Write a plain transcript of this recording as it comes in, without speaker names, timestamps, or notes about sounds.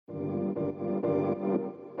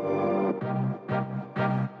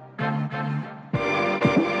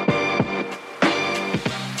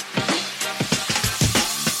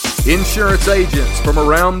Insurance agents from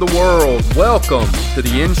around the world, welcome to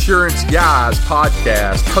the Insurance Guys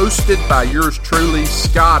podcast, hosted by yours truly,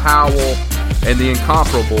 Scott Howell, and the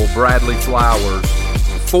incomparable Bradley Flowers.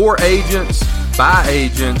 For agents, by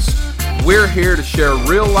agents, we're here to share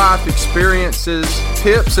real-life experiences,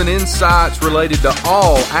 tips, and insights related to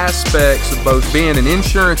all aspects of both being an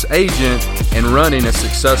insurance agent and running a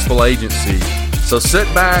successful agency. So sit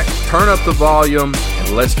back, turn up the volume,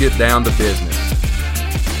 and let's get down to business.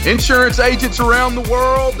 Insurance agents around the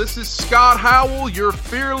world, this is Scott Howell, your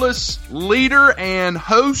fearless leader and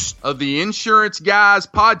host of the Insurance Guys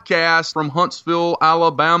podcast from Huntsville,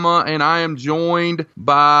 Alabama, and I am joined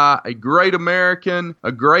by a great American,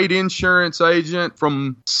 a great insurance agent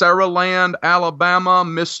from Saraland, Alabama,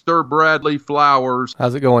 Mr. Bradley Flowers.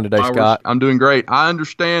 How's it going today, Scott? I'm doing great. I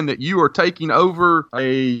understand that you are taking over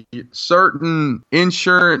a certain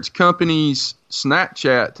insurance company's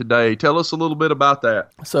Snapchat today. Tell us a little bit about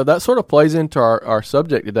that. So that sort of plays into our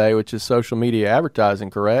subject today, which is social media advertising,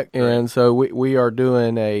 correct? Right. And so we are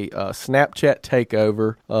doing a Snapchat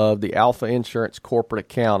takeover of the Alpha Insurance corporate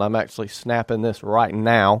account. I'm actually snapping this right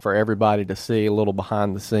now for everybody to see a little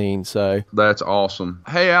behind the scenes. So that's awesome.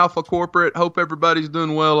 Hey, Alpha Corporate. Hope everybody's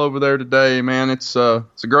doing well over there today, man. It's a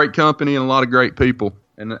great company and a lot of great people.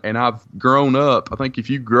 And I've grown up. I think if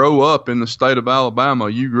you grow up in the state of Alabama,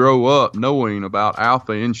 you grow up knowing about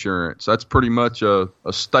Alpha Insurance. That's pretty much a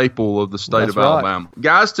staple of the state of Alabama.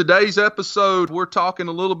 Guys, today's episode, we're talking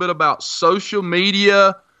a little bit about social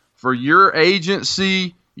media for your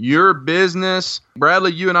agency, your business.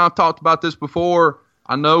 Bradley, you and I have talked about this before.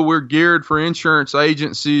 I know we're geared for insurance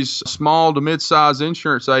agencies, small to mid-sized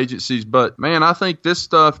insurance agencies, but man, I think this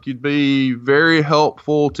stuff could be very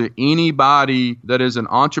helpful to anybody that is an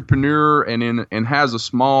entrepreneur and has a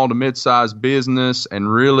small to mid-sized business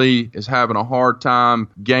and really is having a hard time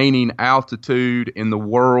gaining altitude in the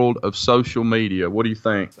world of social media. What do you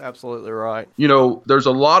think? Absolutely right. You know, there's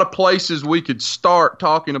a lot of places we could start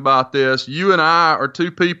talking about this. You and I are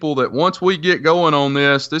two people that once we get going on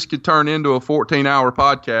this could turn into a 14-hour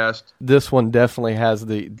podcast. This one definitely has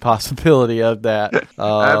the possibility of that.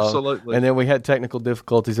 Absolutely. And then we had technical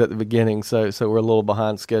difficulties at the beginning, so we're a little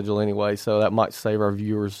behind schedule anyway. So that might save our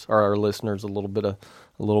viewers or our listeners a little bit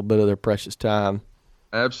of their precious time.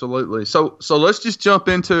 Absolutely. So let's just jump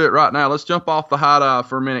into it right now. Let's jump off the high dive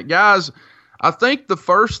for a minute, guys. I think the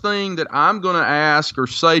first thing that I'm going to ask or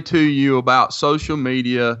say to you about social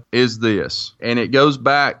media is this, and it goes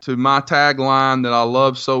back to my tagline that I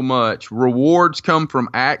love so much. Rewards come from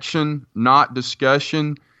action, not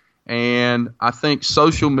discussion. And I think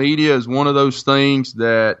social media is one of those things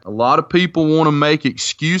that a lot of people want to make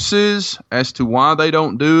excuses as to why they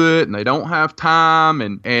don't do it and they don't have time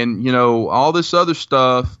and you know, all this other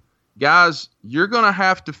stuff. Guys, you're going to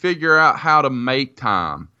have to figure out how to make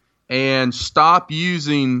time. And stop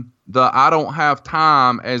using the I don't have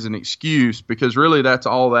time as an excuse, because really that's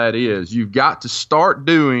all that is. You've got to start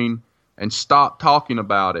doing and stop talking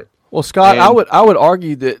about it. Well, Scott, I would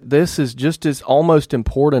argue that this is just as almost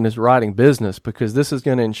important as writing business, because this is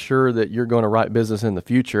going to ensure that you're going to write business in the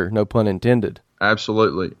future, no pun intended.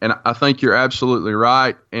 Absolutely. And I think you're absolutely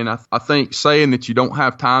right. And I think saying that you don't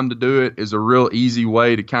have time to do it is a real easy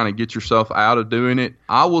way to kind of get yourself out of doing it.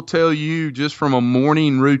 I will tell you, just from a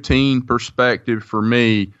morning routine perspective for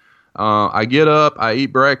me, I get up, I eat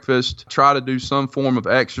breakfast, try to do some form of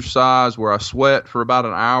exercise where I sweat for about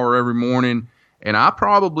an hour every morning. And I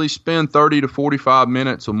probably spend 30 to 45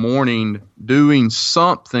 minutes a morning doing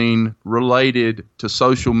something related to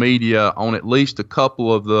social media on at least a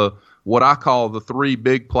couple of the what I call the three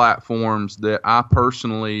big platforms that I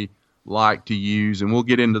personally like to use. And we'll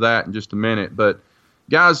get into that in just a minute. But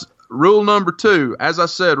guys, rule number 2, as I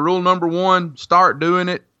said, rule number 1, start doing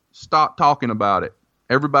it, stop talking about it.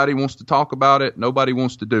 Everybody wants to talk about it. Nobody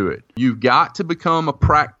wants to do it. You've got to become a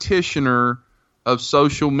practitioner of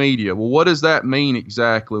social media. Well, what does that mean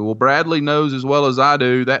exactly? Well, Bradley knows as well as I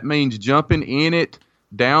do. That means jumping in it,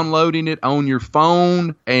 downloading it on your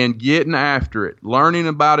phone, and getting after it, learning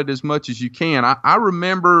about it as much as you can. I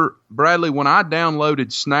remember, Bradley, when I downloaded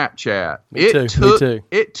Snapchat,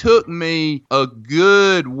 it took me a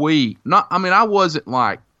good week. I wasn't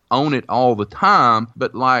like on it all the time,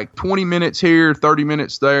 but like 20 minutes here, 30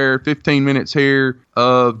 minutes there, 15 minutes here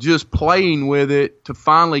of just playing with it to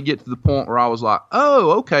finally get to the point where I was like,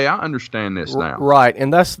 oh, okay, I understand this now. Right,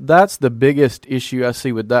 and that's the biggest issue I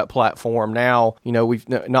see with that platform now. You know, we've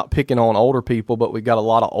not picking on older people, but we've got a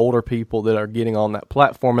lot of older people that are getting on that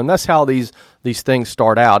platform, and that's how these things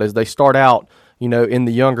start out, is they start out, in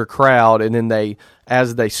the younger crowd, and then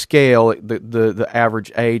as they scale, the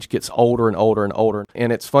average age gets older and older and older.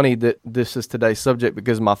 And it's funny that this is today's subject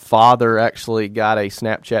because my father actually got a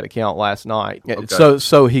Snapchat account last night,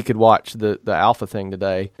 so he could watch the alpha thing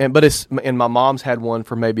today. And my mom's had one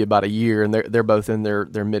for maybe about a year, and they're both in their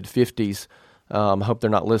mid-50s. I hope they're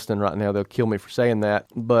not listening right now. They'll kill me for saying that.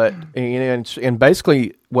 But and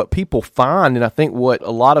basically what people find, and I think what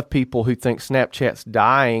a lot of people who think Snapchat's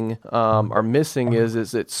dying are missing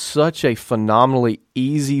is it's such a phenomenally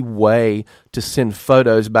easy way to send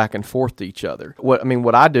photos back and forth to each other.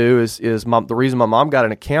 What I do is the reason my mom got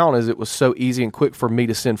an account is it was so easy and quick for me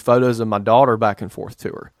to send photos of my daughter back and forth to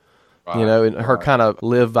her. And her kind of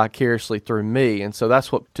live vicariously through me, and so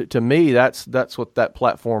that's what to me that's what that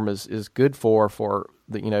platform is good for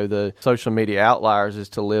the social media outliers, is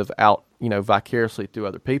to live out vicariously through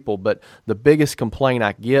other people. But the biggest complaint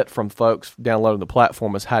I get from folks downloading the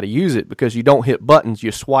platform is how to use it, because you don't hit buttons,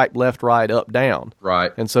 you swipe left, right, up, down.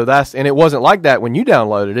 Right. And so and it wasn't like that when you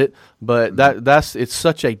downloaded it, but it's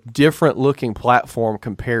such a different looking platform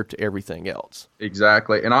compared to everything else.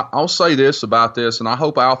 Exactly. And I'll say this about this, and I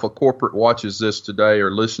hope Alpha Corporate watches this today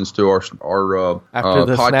or listens to our after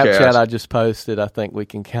the podcast. Snapchat I just posted, I think we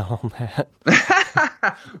can count on that.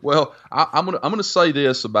 Well, I'm gonna say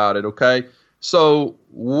this about it, okay? So,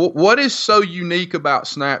 what is so unique about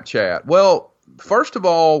Snapchat? Well, first of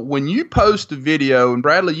all, when you post a video, and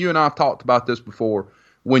Bradley, you and I have talked about this before,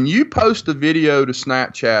 when you post a video to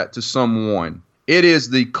Snapchat to someone, it is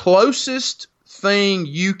the closest thing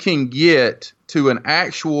you can get to an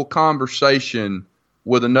actual conversation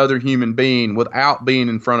with another human being without being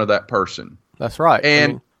in front of that person. That's right.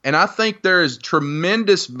 And I think there is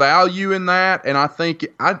tremendous value in that. And I think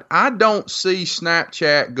I don't see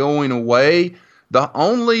Snapchat going away. The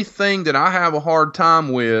only thing that I have a hard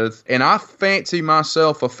time with, and I fancy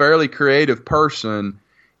myself a fairly creative person,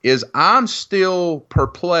 is I'm still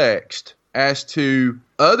perplexed as to,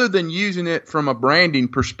 other than using it from a branding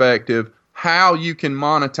perspective, how you can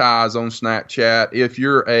monetize on Snapchat if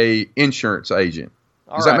you're a insurance agent.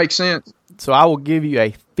 Does that make sense? So I will give you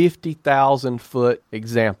a 50,000-foot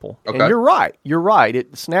example. Okay. And you're right.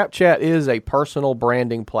 Snapchat is a personal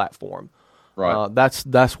branding platform. Right.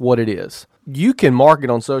 That's what it is. You can market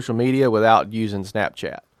on social media without using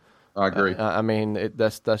Snapchat. I agree.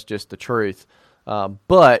 That's just the truth.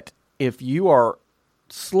 But if you are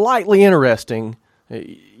slightly interesting,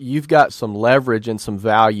 you've got some leverage and some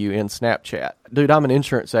value in Snapchat. Dude, I'm an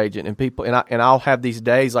insurance agent, and I'll have these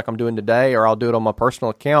days like I'm doing today, or I'll do it on my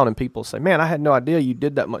personal account, and people say, "Man, I had no idea you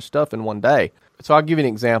did that much stuff in one day." So I'll give you an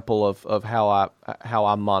example of how I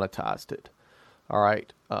monetized it. All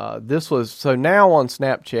right, so now on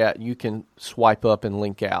Snapchat you can swipe up and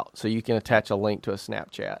link out, so you can attach a link to a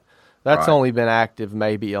Snapchat. That's only been active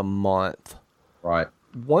maybe a month. Right.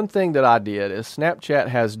 One thing that I did is Snapchat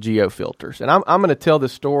has geo filters, and I'm going to tell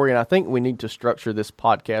this story, and I think we need to structure this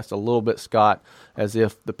podcast a little bit, Scott, as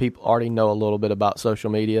if the people already know a little bit about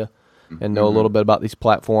social media and know a little bit about these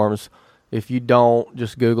platforms. If you don't,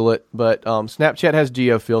 just Google it. But Snapchat has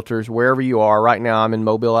geo filters wherever you are. Right now, I'm in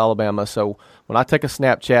Mobile, Alabama, so when I take a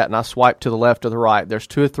Snapchat and I swipe to the left or the right, there's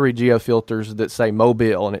 2 or 3 geo filters that say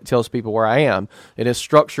Mobile, and it tells people where I am. It is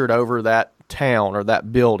structured over that town or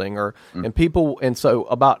that building, and so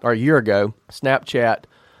about a year ago, Snapchat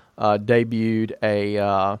debuted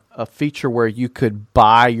a feature where you could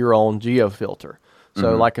buy your own geofilter.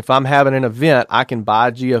 So like if I'm having an event, I can buy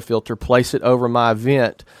a geofilter, place it over my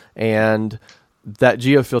event, and that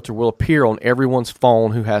geofilter will appear on everyone's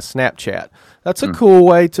phone who has Snapchat. That's a cool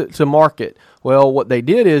way to market. Well, what they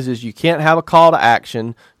did is you can't have a call to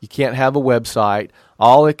action, you can't have a website.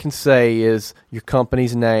 All it can say is your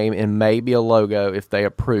company's name and maybe a logo if they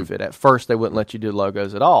approve it. At first, they wouldn't let you do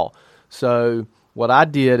logos at all. So what I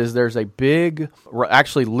did is there's a big,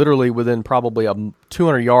 actually literally within probably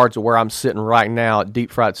 200 yards of where I'm sitting right now at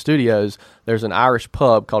Deep Fried Studios, there's an Irish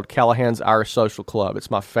pub called Callahan's Irish Social Club. It's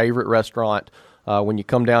my favorite restaurant. When you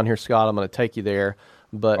come down here, Scott, I'm going to take you there.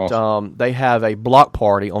 But awesome. They have a block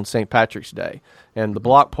party on St. Patrick's Day. And the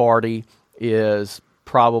block party is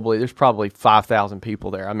there's probably 5,000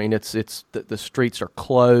 people there. I mean, it's the streets are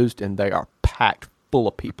closed and they are packed full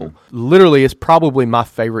of people. Literally, it's probably my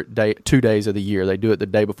favorite day, 2 days of the year. They do it the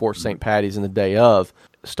day before St. Patty's and the day of.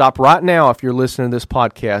 Stop right now if you're listening to this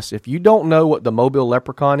podcast. If you don't know what the Mobile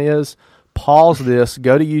Leprechaun is, pause this,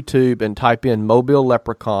 go to YouTube and type in Mobile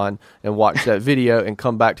Leprechaun and watch that video and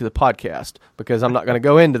come back to the podcast, because I'm not going to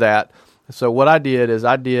go into that. So what I did is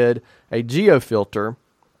I did a geofilter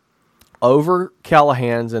over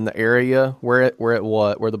Callahan's in the area where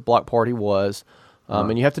the block party was,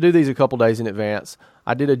 and you have to do these a couple days in advance.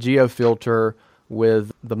 I did a geofilter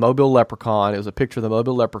with the Mobile Leprechaun. It was a picture of the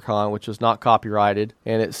Mobile Leprechaun, which was not copyrighted,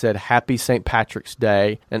 and it said Happy St. Patrick's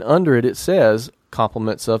Day, and under it says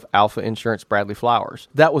compliments of Alpha Insurance Bradley Flowers.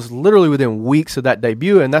 That was literally within weeks of that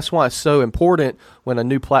debut, and that's why it's so important when a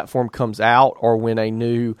new platform comes out or when a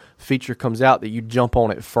new feature comes out that you jump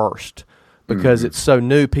on it first, because it's so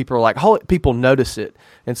new. People are like, people notice it,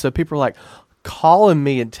 and so people are like calling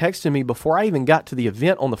me and texting me before I even got to the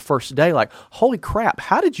event on the first day, like, holy crap,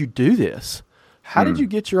 how did you do this? How did you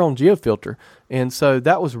get your own geofilter? And so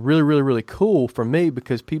that was really, really, really cool for me,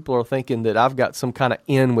 because people are thinking that I've got some kind of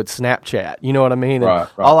in with Snapchat. You know what I mean? Right,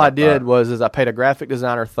 all I did was I paid a graphic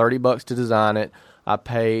designer $30 to design it. I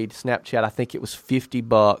paid Snapchat, I think it was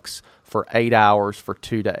 $50 for 8 hours for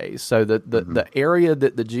 2 days. So the area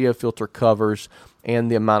that the geofilter covers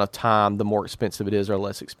and the amount of time, the more expensive it is or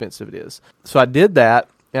less expensive it is. So I did that,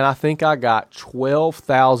 and I think I got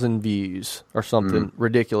 12,000 views or something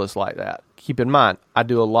ridiculous like that. Keep in mind, I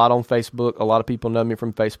do a lot on Facebook. A lot of people know me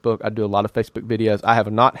from Facebook. I do a lot of Facebook videos. I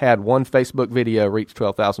have not had one Facebook video reach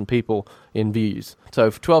 12,000 people in views. So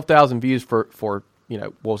for 12,000 views for what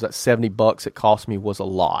was that, $70 it cost me, was a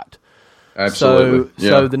lot. Absolutely.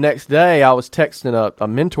 So the next day I was texting a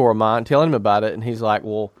mentor of mine, telling him about it, and he's like,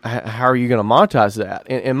 well, how are you going to monetize that?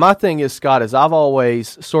 And my thing is, Scott, is I've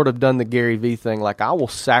always sort of done the Gary Vee thing. Like, I will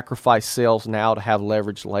sacrifice sales now to have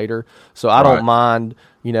leverage later. So I don't mind,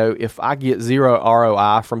 if I get zero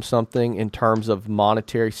ROI from something in terms of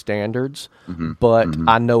monetary standards, but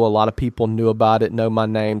I know a lot of people knew about it, know my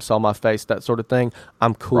name, saw my face, that sort of thing,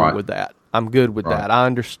 I'm cool with that. I'm good with that. I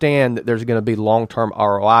understand that there's going to be long-term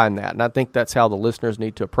ROI in that, and I think that's how the listeners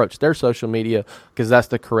need to approach their social media, because that's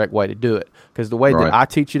the correct way to do it. Because the way that I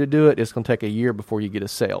teach you to do it, it's going to take a year before you get a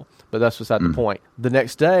sale. But that's beside the point. The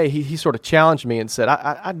next day, he sort of challenged me and said,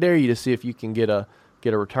 I dare you to see if you can get a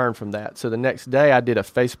return from that. So the next day, I did a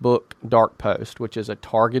Facebook dark post, which is a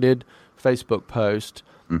targeted Facebook post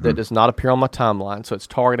that does not appear on my timeline. So it's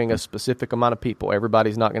targeting a specific amount of people.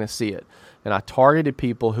 Everybody's not going to see it. And I targeted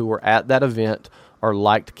people who were at that event or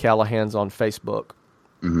liked Callahan's on Facebook.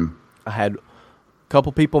 I had a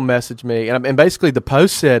couple people message me, and basically the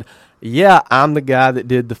post said, yeah, I'm the guy that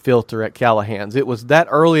did the filter at Callahan's. It was that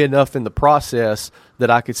early enough in the process that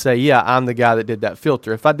I could say, yeah, I'm the guy that did that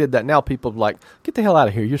filter. If I did that now, people would be like, get the hell out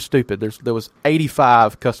of here. You're stupid. There was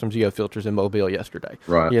 85 custom geofilters in Mobile yesterday.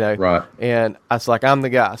 Right. And I was like, I'm the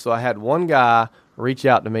guy. So I had one guy reach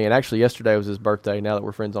out to me, and actually yesterday was his birthday, now that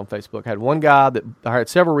we're friends on Facebook. I had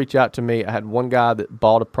several reach out to me. I had one guy that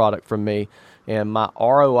bought a product from me, and my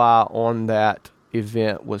ROI on that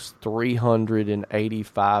event was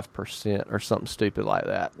 385% or something stupid like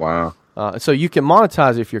that. Wow. So you can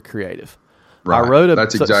monetize if you're creative. Right.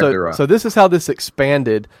 That's exactly right. So this is how this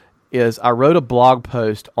expanded, is I wrote a blog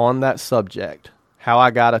post on that subject, how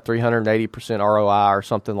I got a 380% ROI or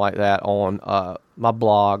something like that on my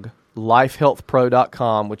blog,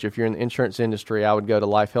 lifehealthpro.com, which if you're in the insurance industry, I would go to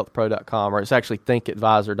lifehealthpro.com, or it's actually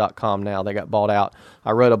thinkadvisor.com now. They got bought out.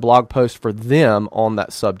 I wrote a blog post for them on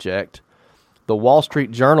that subject. The Wall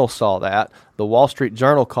Street Journal saw that. The Wall Street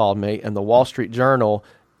Journal called me, and the Wall Street Journal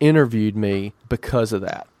interviewed me because of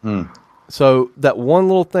that. So that one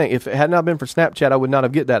little thing, if it had not been for Snapchat, I would not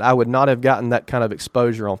have get that. I would not have gotten that kind of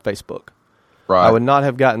exposure on Facebook. Right. I would not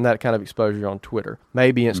have gotten that kind of exposure on Twitter,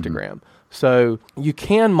 maybe Instagram. So you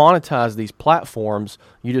can monetize these platforms.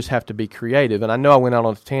 You just have to be creative. And I know I went out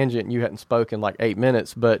on a tangent and you hadn't spoken like 8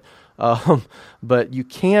 minutes, but you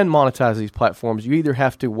can monetize these platforms. You either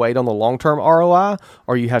have to wait on the long-term ROI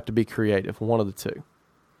or you have to be creative, one of the two.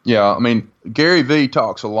 Yeah, I mean, Gary Vee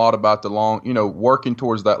talks a lot about working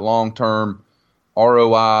towards that long-term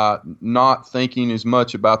ROI, not thinking as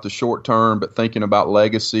much about the short term, but thinking about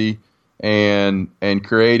legacy and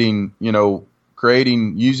creating,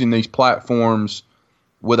 using these platforms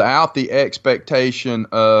without the expectation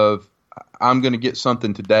of I'm going to get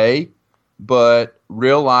something today, but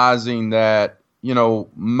realizing that,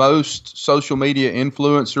 most social media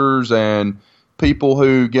influencers and people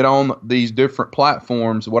who get on these different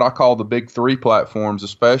platforms, what I call the big three platforms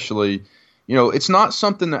especially, it's not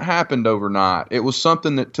something that happened overnight. It was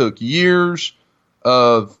something that took years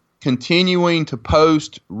of continuing to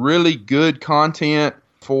post really good content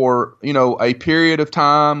for, a period of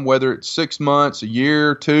time, whether it's 6 months, a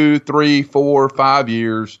year, 2, 3, 4, 5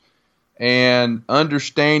 years, and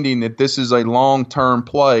understanding that this is a long-term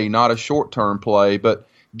play, not a short-term play. But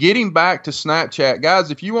getting back to Snapchat,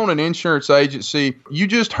 guys, if you want an insurance agency, you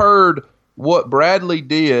just heard what Bradley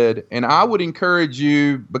did, and I would encourage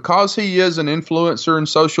you, because he is an influencer in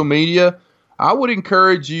social media, I would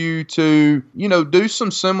encourage you to, do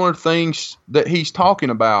some similar things that he's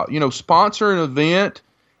talking about. Sponsor an event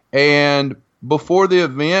and before the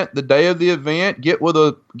event, the day of the event, get with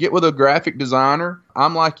a graphic designer.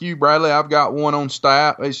 I'm like you, Bradley. I've got one on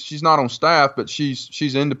staff. She's not on staff, but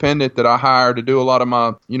she's independent that I hire to do a lot of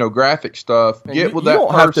my graphic stuff. And get with you that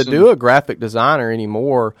don't person. have to do a graphic designer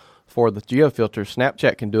anymore for the geofilters.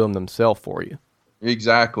 Snapchat can do them themselves for you.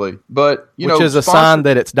 Exactly, but which is a sign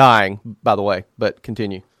that it's dying, by the way. But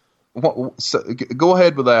continue. So, go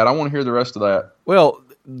ahead with that. I want to hear the rest of that. Well,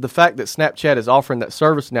 the fact that Snapchat is offering that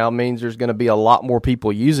service now means there's going to be a lot more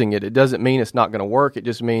people using it. It doesn't mean it's not going to work. It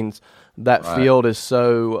just means that field is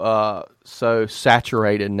so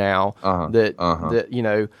saturated now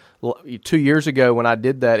that 2 years ago when I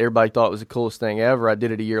did that, everybody thought it was the coolest thing ever. I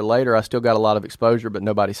did it a year later. I still got a lot of exposure, but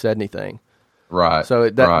nobody said anything. Right. So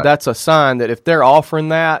that's a sign that if they're offering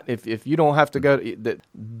that, if you don't have to go, that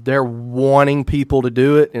they're wanting people to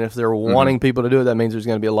do it, and if they're wanting people to do it, that means there's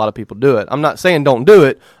going to be a lot of people do it. I'm not saying don't do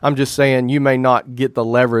it. I'm just saying you may not get the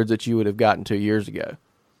leverage that you would have gotten 2 years ago.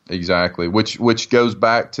 Exactly. Which goes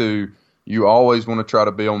back to you always want to try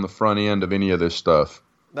to be on the front end of any of this stuff.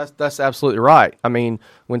 That's absolutely right. I mean,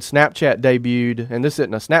 when Snapchat debuted, and this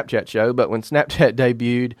isn't a Snapchat show, but when Snapchat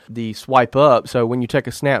debuted the swipe up, so when you take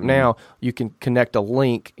a snap now, you can connect a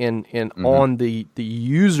link and on the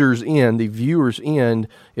user's end, the viewer's end,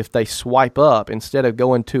 if they swipe up, instead of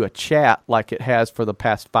going to a chat like it has for the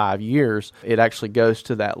past 5 years, it actually goes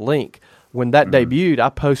to that link. When that debuted, I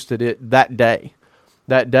posted it that day.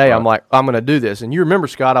 I'm like, I'm going to do this. And you remember,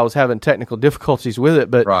 Scott, I was having technical difficulties with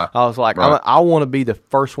it, but I was like, I want to be the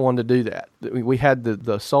first one to do that. We had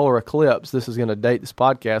the solar eclipse. This is going to date this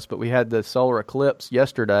podcast, but we had the solar eclipse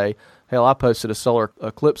yesterday. Hell, I posted a solar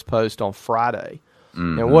eclipse post on Friday.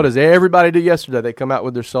 And what does everybody do yesterday? They come out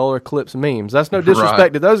with their solar eclipse memes. That's no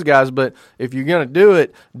disrespect to those guys, but if you're going to do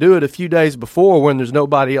it a few days before when there's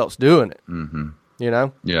nobody else doing it.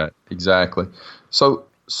 Yeah, exactly.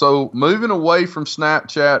 So moving away from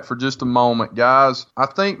Snapchat for just a moment, guys, I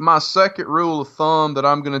think my second rule of thumb that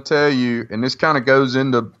I'm going to tell you, and this kind of goes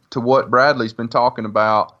into what Bradley's been talking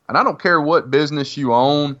about, and I don't care what business you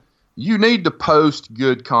own, you need to post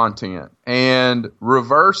good content and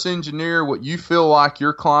reverse engineer what you feel like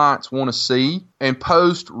your clients want to see and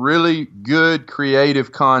post really good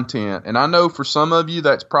creative content. And I know for some of you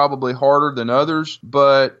that's probably harder than others,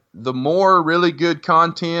 but the more really good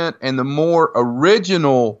content and the more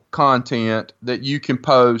original content that you can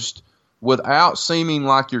post without seeming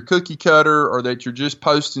like you're cookie cutter or that you're just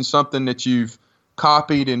posting something that you've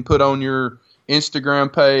copied and put on your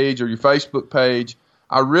Instagram page or your Facebook page,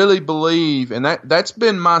 I really believe, and that's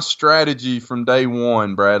been my strategy from day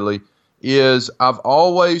one, Bradley, is I've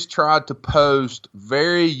always tried to post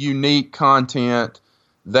very unique content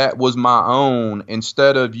that was my own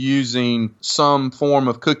instead of using some form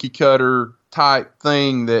of cookie cutter type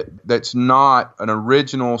thing that's not an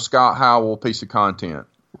original Scott Howell piece of content.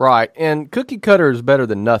 Right, and cookie cutter is better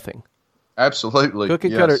than nothing. Absolutely. Cookie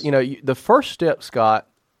cutter, the first step, Scott,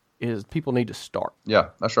 is people need to start. Yeah,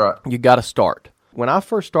 that's right. You got to start. When I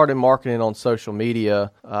first started marketing on social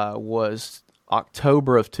media was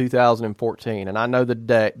October of 2014, and I know the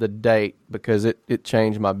date because it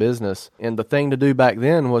changed my business. And the thing to do back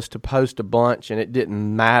then was to post a bunch, and it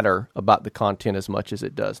didn't matter about the content as much as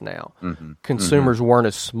it does now. Consumers weren't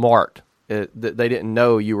as smart. They didn't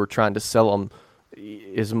know you were trying to sell them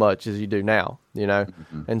as much as you do now,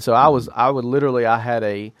 And so I had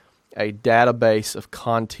a database of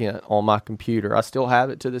content on my computer. I still have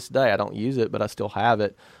it to this day. I don't use it, but I still have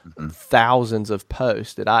it. Thousands of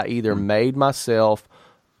posts that I either made myself,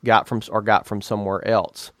 got from somewhere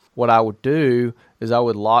else. What I would do is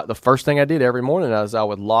the first thing I did every morning is I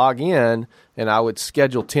would log in and I would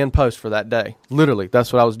schedule 10 posts for that day. Literally,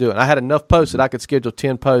 that's what I was doing. I had enough posts that I could schedule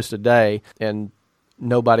 10 posts a day, and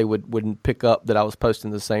nobody wouldn't pick up that I was posting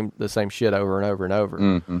the same shit over and over and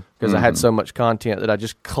over because I had so much content that I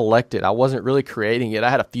just collected. I wasn't really creating it. I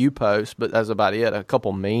had a few posts, but that's about it. A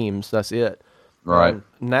couple memes, that's it. Right.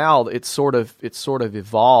 Now it's sort of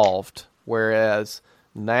evolved, whereas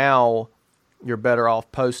now you're better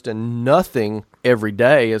off posting nothing every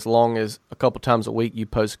day as long as a couple times a week you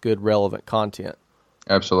post good, relevant content.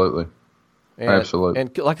 Absolutely. Absolutely.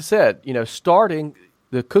 And like I said, starting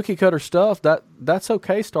the cookie cutter stuff, that's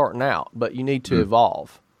okay starting out, but you need to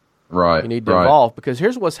evolve. Right. You need to evolve because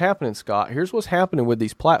here's what's happening, Scott. Here's what's happening with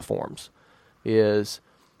these platforms is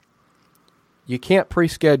you can't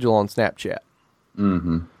pre-schedule on Snapchat.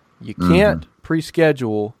 You can't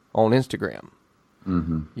pre-schedule on Instagram.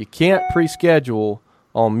 You can't pre-schedule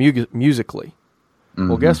on Musical.ly.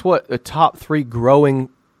 Well, guess what? The top 3 growing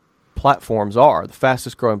platforms are the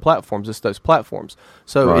fastest growing platforms. It's those platforms.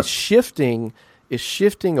 So it's shifting is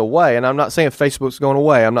shifting away, and I'm not saying Facebook's going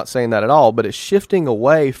away. I'm not saying that at all, but it's shifting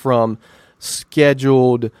away from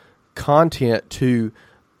scheduled content to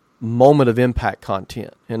moment of impact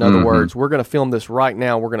content. In other words, we're going to film this right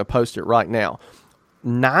now. We're going to post it right now.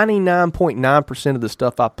 99.9% of the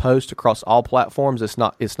stuff I post across all platforms, it's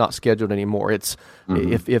not scheduled anymore. It's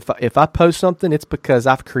if I post something, it's because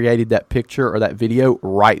I've created that picture or that video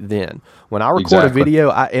right then. When I record a video,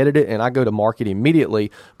 I edit it and I go to market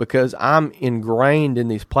immediately because I'm ingrained in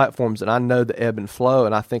these platforms and I know the ebb and flow,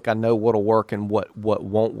 and I think I know what'll work and what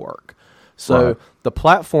won't work. So the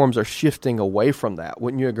platforms are shifting away from that.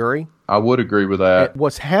 Wouldn't you agree? I would agree with that. And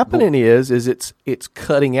what's happening is it's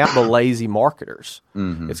cutting out the lazy marketers.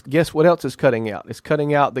 It's guess what else is cutting out? It's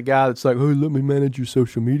cutting out the guy that's like, "Hey, let me manage your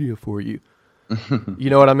social media for you." You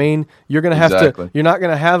know what I mean? You're going to have to. You're not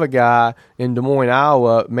going to have a guy in Des Moines,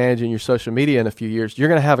 Iowa, managing your social media in a few years. You're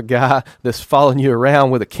going to have a guy that's following you around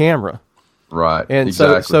with a camera. Right. And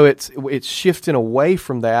so it's shifting away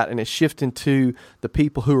from that, and it's shifting to the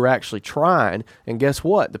people who are actually trying. And guess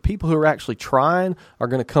what? The people who are actually trying are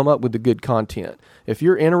going to come up with the good content. If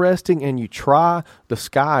you're interesting and you try, the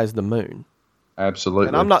sky is the moon. Absolutely.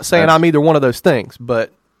 And I'm not saying I'm either one of those things,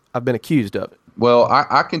 but I've been accused of it. Well,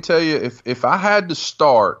 I can tell you if I had to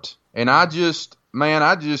start and I just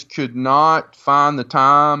could not find the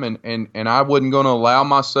time and I wasn't going to allow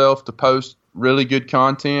myself to post really good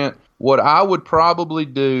content, what I would probably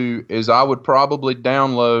do is I would probably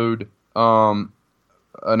download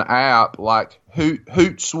an app like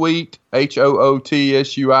Hootsuite,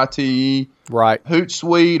 Hootsuite. Right.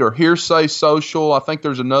 Hootsuite or Hearsay Social. I think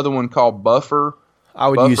there's another one called Buffer. I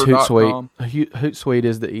would use Hootsuite. Hootsuite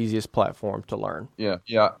is the easiest platform to learn. Yeah.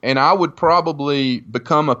 And I would probably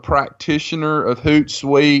become a practitioner of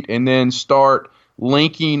Hootsuite and then start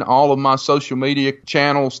linking all of my social media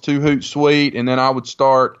channels to Hootsuite, and then I would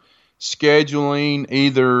start scheduling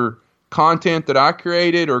either content that I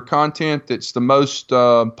created or content that's the most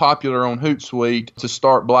popular on Hootsuite to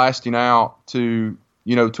start blasting out to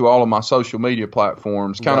all of my social media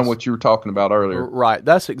platforms, kind of what you were talking about earlier. Right.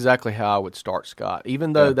 That's exactly how I would start, Scott.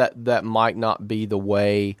 Even though that might not be the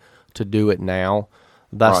way to do it now,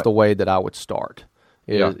 that's the way that I would start.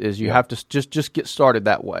 Is you have to just get started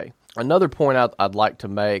that way. Another point I'd like to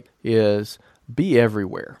make is be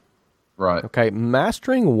everywhere. Right. Okay,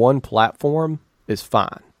 mastering one platform is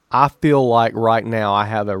fine. I feel like right now I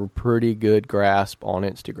have a pretty good grasp on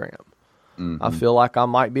Instagram. I feel like I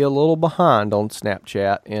might be a little behind on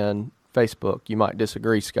Snapchat and Facebook. You might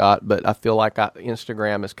disagree, Scott, but I feel like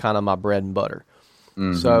Instagram is kind of my bread and butter.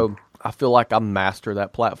 So I feel like I master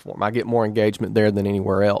that platform. I get more engagement there than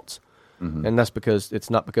anywhere else. And that's because it's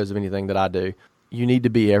not because of anything that I do. You need to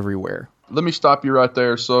be everywhere. Let me stop you right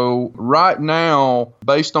there. So right now,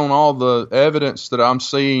 based on all the evidence that I'm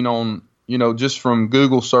seeing on, just from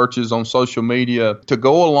Google searches on social media, to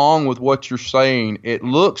go along with what you're saying, it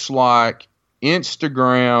looks like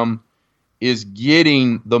Instagram is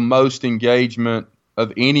getting the most engagement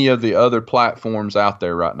of any of the other platforms out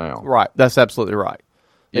there right now. Right. That's absolutely right.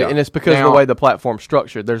 Yeah. And it's because of the way the platform's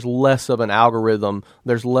structured. There's less of an algorithm.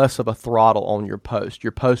 There's less of a throttle on your post.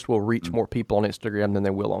 Your post will reach more people on Instagram than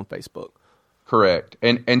they will on Facebook. Correct.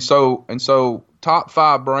 And so top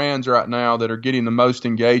 5 brands right now that are getting the most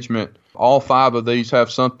engagement, all 5 of these have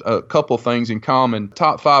a couple things in common.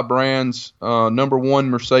 Top 5 brands, number 1,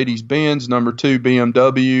 Mercedes-Benz, number 2,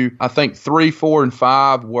 BMW. I think 3, 4, and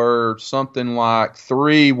 5 were something like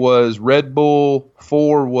 3 was Red Bull,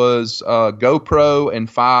 4 was GoPro, and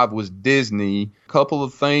 5 was Disney. Couple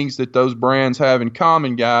of things that those brands have in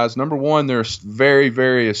common, guys. Number 1, they're very,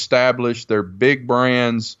 very established. They're big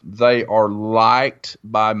brands. They are liked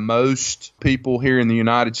by most people here in the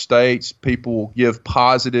United States. People give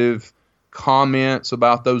positive comments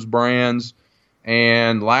about those brands.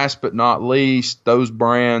 And last but not least, those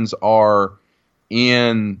brands are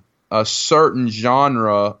in a certain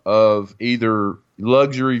genre of either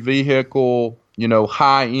luxury vehicle,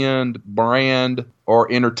 high-end brand, or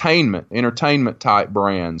entertainment type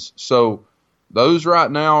brands. So those right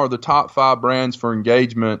now are the top 5 brands for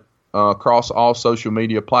engagement across all social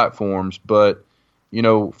media platforms. But,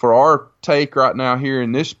 for our take right now here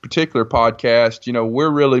in this particular podcast, we're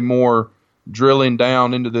really more drilling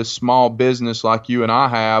down into this small business like you and I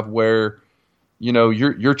have where,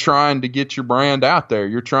 you're trying to get your brand out there.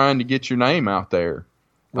 You're trying to get your name out there.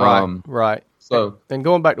 Right. So, and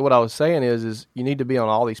going back to what I was saying is you need to be on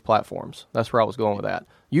all these platforms. That's where I was going with that.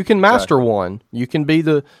 You can master one. You can be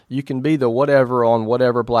the whatever on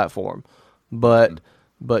whatever platform, but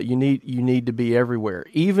you need to be everywhere.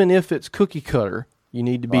 Even if it's cookie cutter, you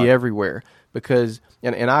need to be everywhere because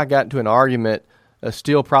and I got into an argument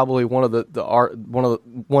Still, probably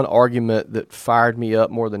one argument that fired me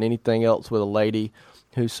up more than anything else with a lady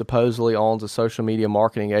who supposedly owns a social media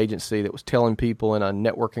marketing agency that was telling people in a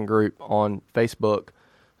networking group on Facebook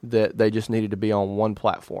that they just needed to be on one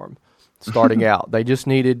platform. Starting out, they just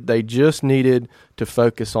needed to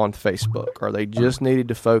focus on Facebook, or they just needed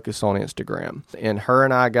to focus on Instagram. And her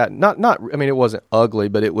and I got it wasn't ugly,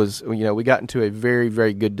 but it was, we got into a very,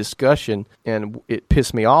 very good discussion, and it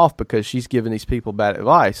pissed me off because she's giving these people bad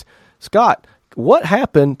advice. Scott, what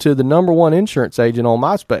happened to the number one insurance agent on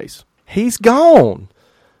MySpace? He's gone.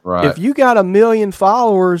 Right. If you got 1 million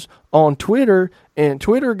followers on Twitter and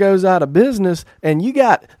Twitter goes out of business and you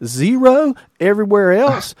got 0 everywhere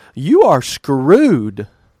else, you are screwed.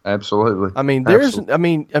 Absolutely. I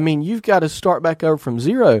mean, you've got to start back over from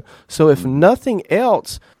 0. So if nothing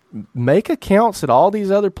else, make accounts at all these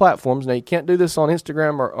other platforms. Now, you can't do this on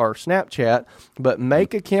Instagram or Snapchat, but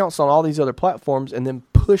make accounts on all these other platforms and then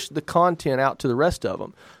push the content out to the rest of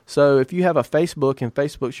them. So if you have a Facebook and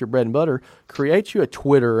Facebook's your bread and butter, create you a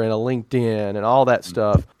Twitter and a LinkedIn and all that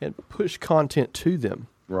stuff and push content to them.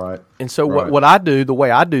 Right. And so what I do, the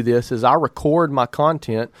way I do this is I record my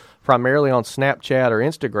content primarily on Snapchat or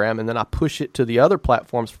Instagram, and then I push it to the other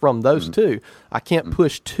platforms from those two. I can't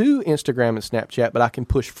push to Instagram and Snapchat, but I can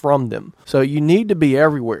push from them. So you need to be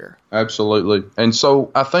everywhere. Absolutely. And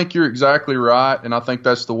so I think you're exactly right, and I think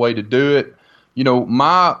that's the way to do it.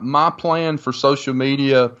 My plan for social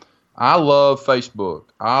media, I love Facebook.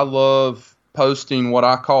 I love posting what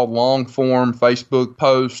I call long-form Facebook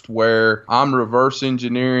posts where I'm reverse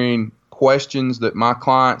engineering questions that my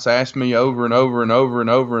clients ask me over and over and over and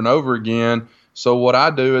over and over again. So what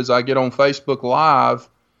I do is I get on Facebook Live,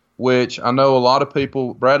 which I know a lot of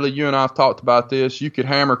people, Bradley, you and I have talked about this. You could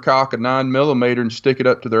hammer cock a 9mm and stick it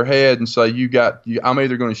up to their head and say, I'm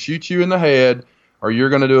either going to shoot you in the head or you're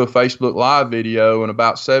going to do a Facebook Live video, and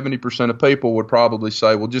about 70% of people would probably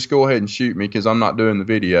say, well, just go ahead and shoot me because I'm not doing the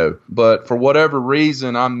video. But for whatever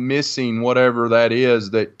reason, I'm missing whatever that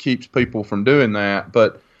is that keeps people from doing that.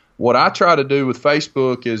 But what I try to do with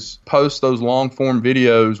Facebook is post those long-form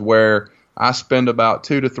videos where I spend about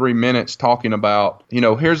 2 to 3 minutes talking about,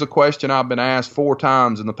 here's a question I've been asked 4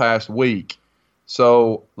 times in the past week.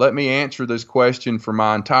 So let me answer this question for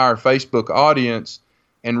my entire Facebook audience,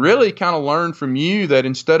 and really kind of learn from you that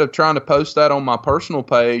instead of trying to post that on my personal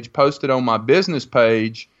page, post it on my business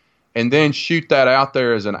page, and then shoot that out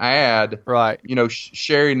there as an ad. Right.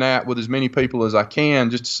 Sharing that with as many people as I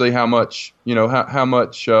can just to see how much, how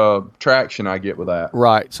much traction I get with that.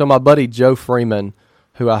 Right. So my buddy Joe Freeman,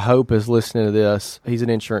 who I hope is listening to this, he's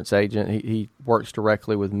an insurance agent. He works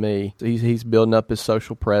directly with me. He's building up his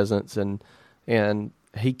social presence, and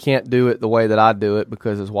he can't do it the way that I do it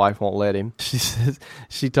because his wife won't let him.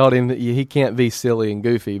 She told him that he can't be silly and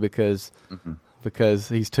goofy because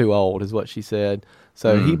he's too old, is what she said.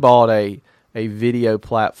 So he bought a video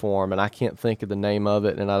platform, and I can't think of the name of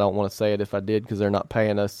it, and I don't want to say it if I did because they're not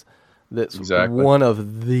paying us. That's one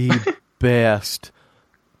of the best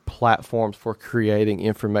platforms for creating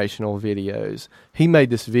informational videos. He made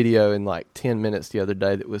this video in like 10 minutes the other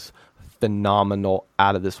day that was phenomenal,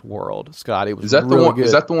 out of this world. Scott, it was really good.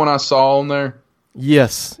 Is that the one I saw on there?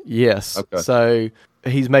 Yes. Okay. So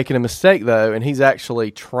he's making a mistake, though, and he's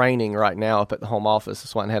actually training right now up at the home office.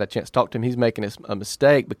 That's why I had a chance to talk to him. He's making a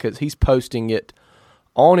mistake because he's posting it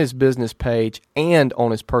on his business page and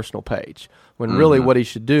on his personal page, when really what he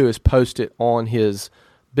should do is post it on his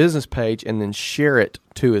business page and then share it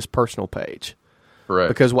to his personal page. Correct.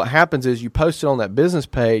 Because what happens is you post it on that business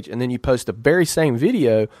page and then you post the very same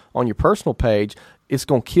video on your personal page, it's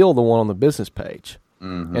going to kill the one on the business page.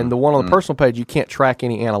 And the one on the personal page, you can't track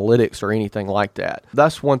any analytics or anything like that.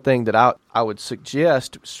 That's one thing that I would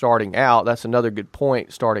suggest starting out. That's another good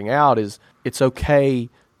point starting out is it's okay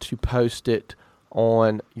to post it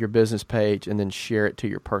on your business page and then share it to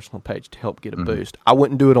your personal page to help get a boost. I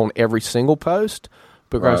wouldn't do it on every single post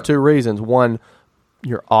because 2 reasons. 1,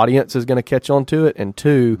 your audience is going to catch on to it, and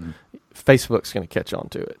 2, Facebook's going to catch on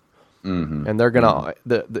to it. And they're gonna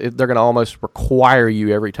they're gonna almost require you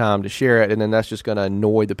every time to share it, and then that's just going to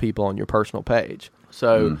annoy the people on your personal page.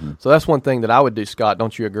 So that's one thing that I would do, Scott.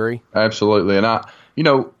 Don't you agree? Absolutely. And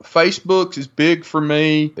Facebook is big for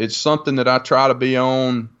me. It's something that I try to be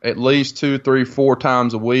on at least 2, 3, 4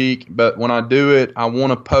 times a week. But when I do it, I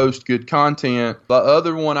want to post good content. The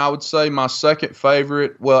other one, I would say my second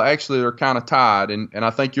favorite. Well, actually, they're kind of tied, and I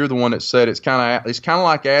think you're the one that said it's kind of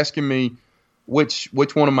like asking me which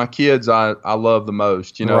one of my kids I love the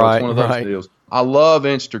most. It's one of those deals. I love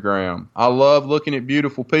Instagram. I love looking at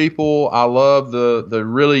beautiful people. I love the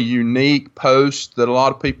really unique posts that a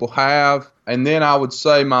lot of people have. And then I would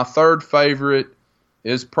say my third favorite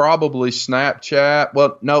is probably Snapchat.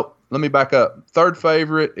 Well, no, let me back up. Third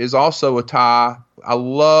favorite is also a tie. I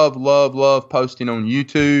love posting on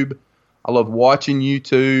YouTube. I love watching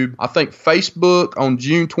YouTube. I think Facebook on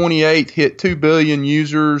June 28th hit 2 billion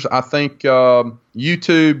users. I think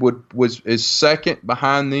YouTube is second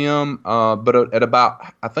behind them, but at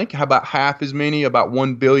about half as many, about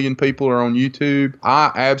 1 billion people are on YouTube.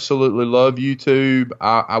 I absolutely love YouTube.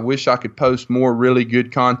 I wish I could post more really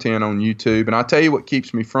good content on YouTube, and I tell you what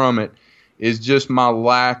keeps me from it is just my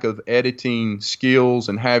lack of editing skills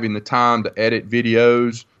and having the time to edit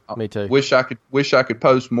videos. Me too. Wish I could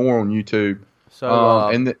post more on YouTube. So,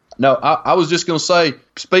 I was just going to say,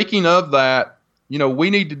 speaking of that, we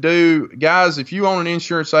need to do, guys, if you own an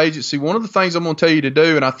insurance agency, one of the things I'm going to tell you to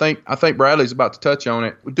do, and I think Bradley's about to touch on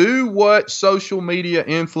it, do what social media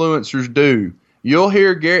influencers do. You'll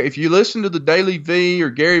hear Gary, if you listen to the Daily V or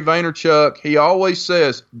Gary Vaynerchuk, he always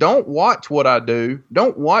says, don't watch what I do.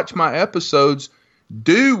 Don't watch my episodes.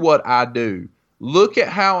 Do what I do. Look at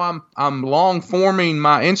how I'm long forming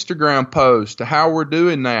my Instagram post, to how we're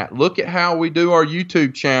doing that. Look at how we do our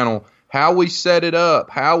YouTube channel, how we set it up,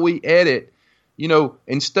 how we edit.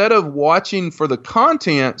 Instead of watching for the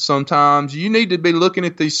content, sometimes you need to be looking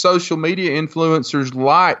at these social media influencers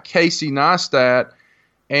like Casey Neistat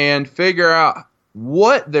and figure out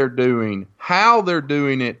what they're doing, how they're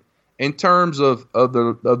doing it in terms of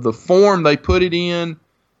the form they put it in.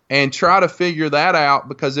 And try to figure that out,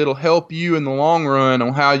 because it'll help you in the long run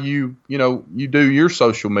on how you do your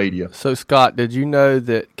social media. So, Scott, did you know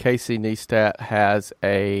that Casey Neistat has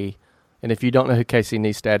and if you don't know who Casey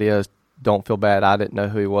Neistat is, don't feel bad. I didn't know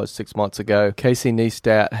who he was 6 months ago. Casey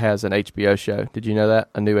Neistat has an HBO show. Did you know that?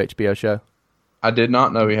 A new HBO show? I did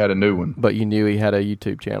not know he had a new one. But you knew he had a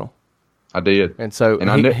YouTube channel. I did. And so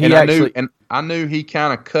I knew he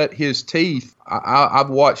kind of cut his teeth. I've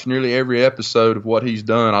watched nearly every episode of what he's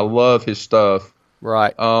done. I love his stuff.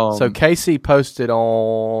 Right. So Casey posted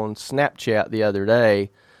on Snapchat the other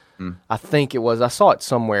day. I think it was. I saw it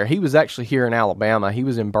somewhere. He was actually here in Alabama. He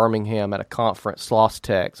was in Birmingham at a conference, Sloss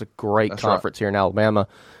Tech. It's a great conference here in Alabama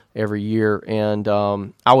every year. And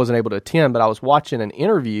I wasn't able to attend, but I was watching an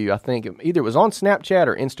interview. I think either it was on Snapchat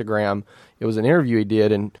or Instagram. It was an interview he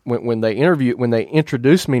did, and when they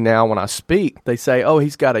introduce me now when I speak, they say, "Oh,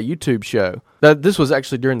 he's got a YouTube show." This was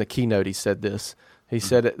actually during the keynote. He said this. He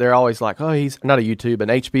said it, they're always like, "Oh, he's not a YouTube, an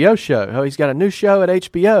HBO show. Oh, he's got a new show at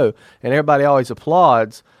HBO," and everybody always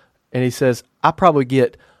applauds. And he says, "I probably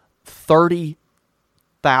get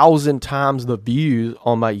 30,000 times the views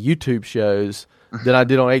on my YouTube shows than I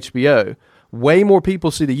did on HBO." Way more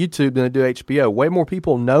people see the YouTube than they do HBO. Way more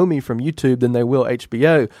people know me from YouTube than they will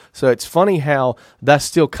HBO. So it's funny how that's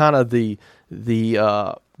still kind of the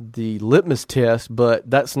litmus test, but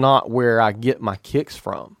that's not where I get my kicks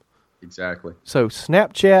from. Exactly. So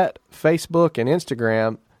Snapchat, Facebook, and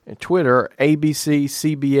Instagram and Twitter, ABC,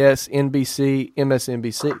 CBS, NBC,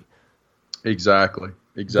 MSNBC. Exactly.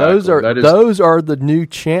 Those are the new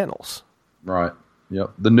channels. Right.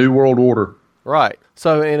 Yep. The new world order. Right.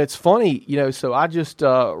 So, and it's funny, so I just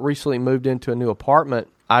recently moved into a new apartment.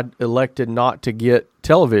 I elected not to get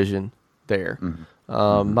television there.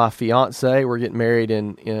 Mm-hmm. My fiance, we're getting married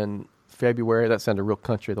in February. That sounded real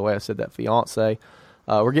country the way I said that, fiance.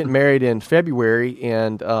 We're getting married in February,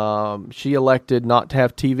 and she elected not to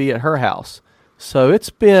have TV at her house. So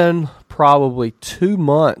it's been probably 2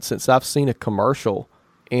 months since I've seen a commercial,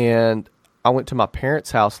 and I went to my parents'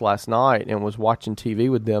 house last night and was watching TV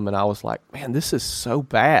with them, and I was like, man, this is so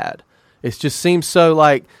bad. It just seems so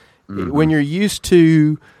like when you're used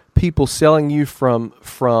to people selling you from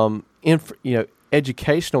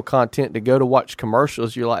educational content to go to watch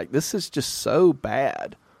commercials, you're like, this is just so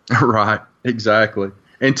bad. Right, exactly.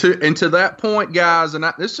 And to that point, guys, and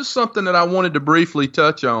this is something that I wanted to briefly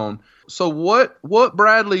touch on. So what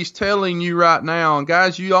Bradley's telling you right now, and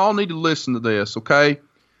guys, you all need to listen to this, okay?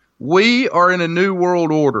 We are in a new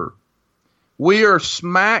world order. We are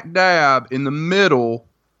smack dab in the middle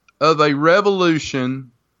of a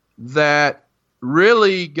revolution that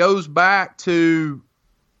really goes back to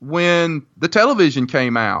when the television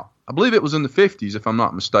came out. I believe it was in the 50s, if I'm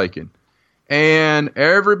not mistaken. And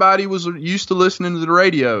everybody was used to listening to the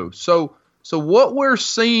radio. So what we're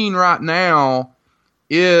seeing right now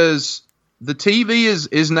is the TV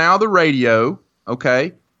is now the radio,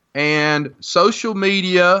 okay? And social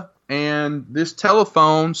media and this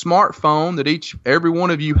telephone, smartphone that every one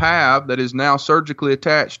of you have that is now surgically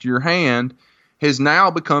attached to your hand has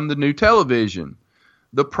now become the new television.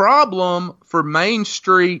 The problem for Main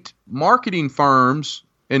Street marketing firms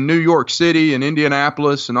in New York City and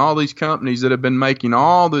Indianapolis and all these companies that have been making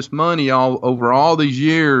all this money over all these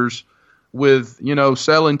years with,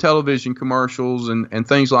 selling television commercials and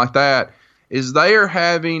things like that, is they are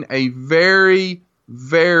having a very,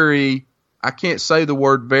 very, I can't say the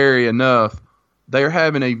word very enough, they're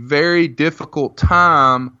having a very difficult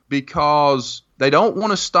time because they don't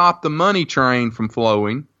want to stop the money train from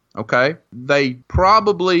flowing, okay? They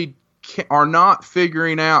probably are not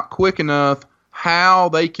figuring out quick enough how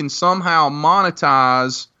they can somehow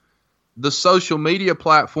monetize the social media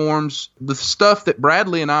platforms, the stuff that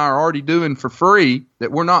Bradley and I are already doing for free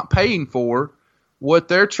that we're not paying for. What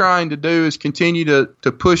they're trying to do is continue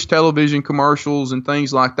to push television commercials and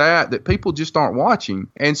things like that people just aren't watching.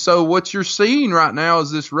 And so what you're seeing right now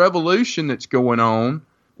is this revolution that's going on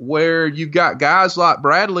where you've got guys like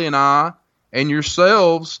Bradley and I and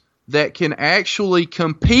yourselves that can actually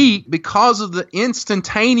compete because of the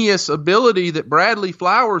instantaneous ability that Bradley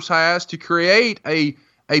Flowers has to create a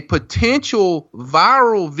potential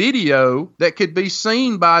viral video that could be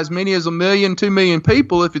seen by as many as 1 million, 2 million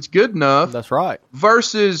people if it's good enough. That's right.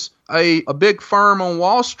 Versus a big firm on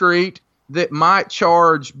Wall Street that might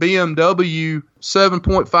charge BMW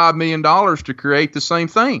 $7.5 million to create the same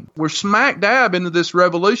thing. We're smack dab into this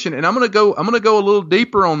revolution, and I'm gonna go a little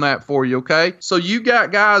deeper on that for you, okay? So you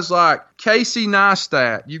got guys like Casey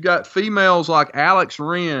Neistat, you got females like Alex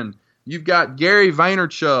Wren, you've got Gary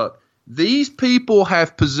Vaynerchuk. These people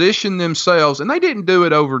have positioned themselves, and they didn't do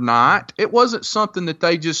it overnight. It wasn't something that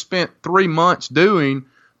they just spent 3 months doing,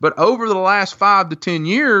 but over the last 5 to 10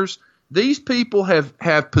 years, these people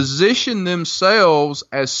have positioned themselves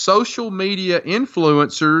as social media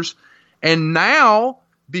influencers, and now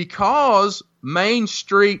because Main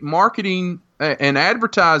Street marketing and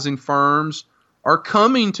advertising firms are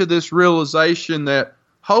coming to this realization that,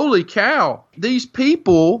 holy cow, these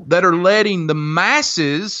people that are letting the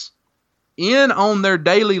masses in on their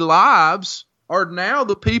daily lives are now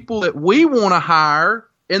the people that we want to hire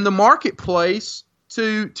in the marketplace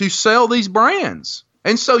to sell these brands.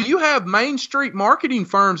 And so you have Main Street marketing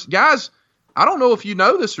firms. Guys, I don't know if you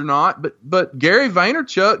know this or not, but Gary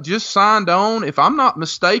Vaynerchuk just signed on, if I'm not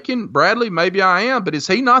mistaken, Bradley, maybe I am, but is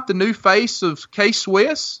he not the new face of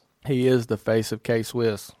K-Swiss? He is the face of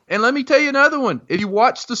K-Swiss. And let me tell you another one. If you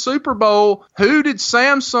watch the Super Bowl, who did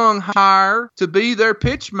Samsung hire to be their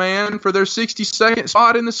pitch man for their 60-second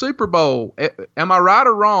spot in the Super Bowl? Am I right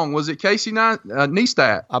or wrong? Was it Casey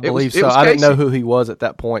Neistat? I believe so. I didn't know who he was at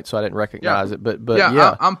that point, so I didn't recognize it. But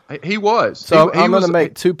yeah. He was. So I'm going to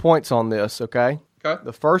make 2 points on this, okay? Okay.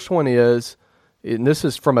 The first one is, and this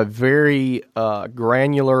is from a very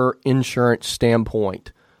granular insurance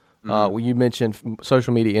standpoint. Well, you mentioned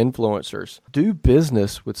social media influencers. Do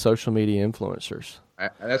business with social media influencers.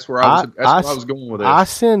 That's where I was going with this. I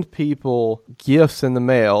send people gifts in the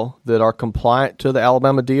mail that are compliant to the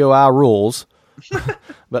Alabama DOI rules,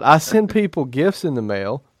 but I send people gifts in the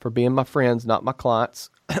mail for being my friends, not my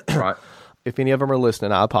clients. Right. If any of them are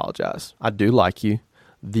listening, I apologize. I do like you.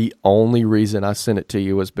 The only reason I sent it to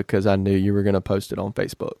you was because I knew you were going to post it on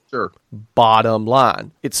Facebook. Sure. Bottom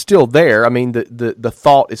line. It's still there. I mean, the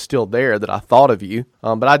thought is still there that I thought of you.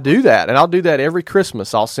 But I do that, and I'll do that every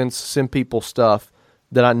Christmas. I'll send people stuff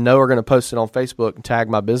that I know are going to post it on Facebook and tag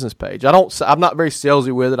my business page. I'm not very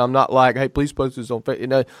salesy with it. I'm not like, hey, please post this on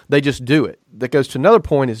Facebook. They just do it. That goes to another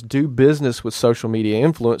point is do business with social media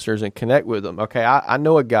influencers and connect with them. Okay, I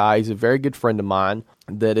know a guy. He's a very good friend of mine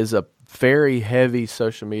that is a very heavy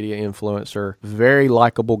social media influencer, very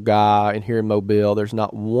likable guy in here in Mobile. There's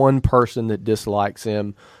not one person that dislikes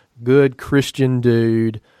him. Good Christian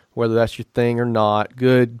dude, whether that's your thing or not.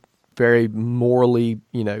 Good, very morally,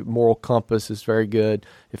 moral compass is very good.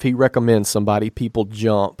 If he recommends somebody, people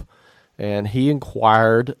jump. And he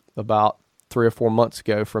inquired about 3 or 4 months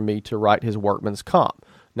ago for me to write his workman's comp.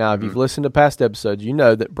 Now, if you've listened to past episodes, you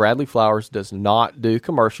know that Bradley Flowers does not do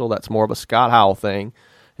commercial. That's more of a Scott Howell thing.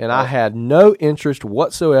 And I had no interest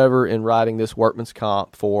whatsoever in writing this workman's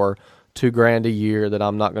comp for $2,000 a year that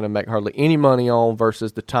I'm not going to make hardly any money on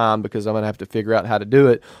versus the time because I'm going to have to figure out how to do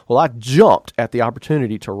it. Well, I jumped at the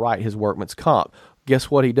opportunity to write his workman's comp. Guess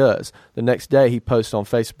what he does? The next day he posts on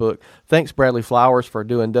Facebook, thanks Bradley Flowers for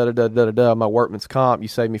doing da-da-da-da-da-da, my workman's comp. You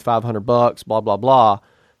saved me $500, blah, blah, blah.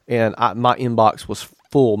 And my inbox was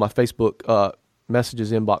full. My Facebook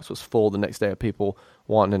messages inbox was full the next day of people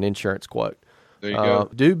wanting an insurance quote. There you go.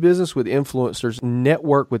 Do business with influencers,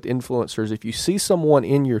 network with influencers. If you see someone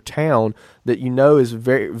in your town that you know is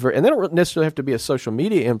very, very, and they don't necessarily have to be a social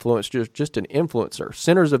media influencer, just an influencer,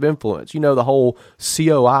 centers of influence. The whole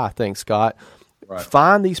COI thing, Scott. Right.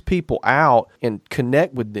 Find these people out and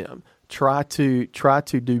connect with them. Try to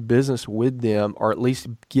do business with them, or at least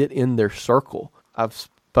get in their circle. I've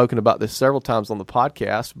spoken about this several times on the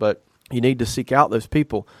podcast, but You need to seek out those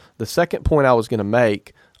people. The second point I was going to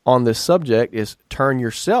make on this subject is turn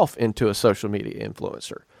yourself into a social media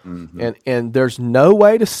influencer. Mm-hmm. And there's no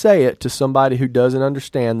way to say it to somebody who doesn't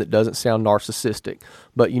understand, that doesn't sound narcissistic,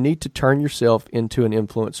 but you need to turn yourself into an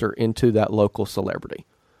influencer, into that local celebrity.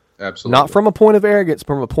 Absolutely. Not from a point of arrogance,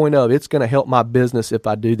 from a point of it's going to help my business if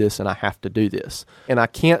I do this and I have to do this. And I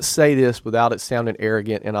can't say this without it sounding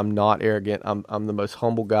arrogant, and I'm not arrogant. I'm the most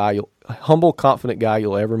humble guy, confident guy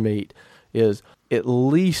you'll ever meet. Is at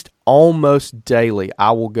least almost daily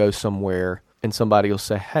I will go somewhere and somebody will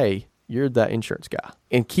say, hey, you're that insurance guy.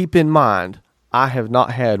 And keep in mind, I have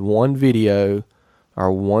not had one video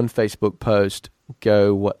or one Facebook post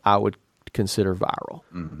go what I would consider viral.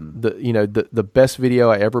 Mm-hmm. The best video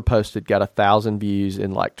I ever posted got 1,000 views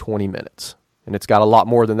in like 20 minutes. And it's got a lot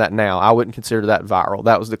more than that now. I wouldn't consider that viral.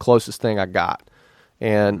 That was the closest thing I got.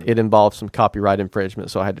 And it involved some copyright infringement,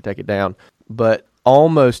 so I had to take it down. But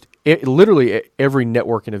literally every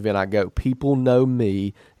networking event I go, people know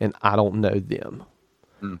me and I don't know them.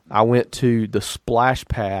 Mm-hmm. I went to the Splash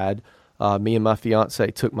Pad. Me and my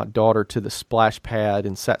fiance took my daughter to the Splash Pad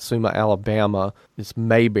in Satsuma, Alabama. It's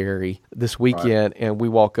Mayberry this weekend, and we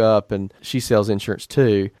walk up, and she sells insurance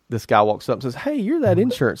too. This guy walks up and says, "Hey, you're that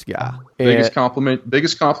insurance guy." Biggest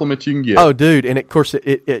compliment you can get. Oh, dude! And of course,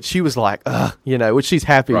 she was like, "Ugh," which she's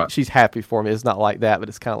happy. Right. She's happy for me. It's not like that, but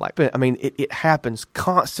it's kind of like. But I mean, it happens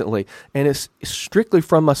constantly, and it's strictly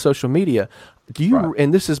from my social media. Right.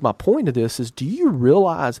 And this is my point of this, is do you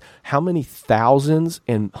realize how many thousands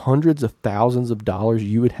and hundreds of thousands of dollars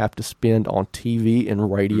you would have to spend on TV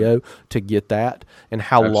and radio to get that, and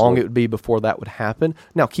how long it would be before that would happen?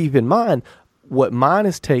 Now, keep in mind, what mine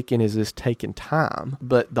is taking time,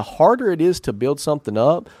 but the harder it is to build something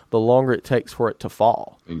up, the longer it takes for it to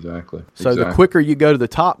fall. Exactly. So the quicker you go to the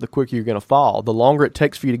top, the quicker you're going to fall. The longer it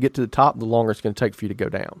takes for you to get to the top, the longer it's going to take for you to go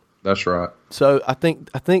down. That's right. So I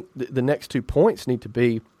think the next 2 points need to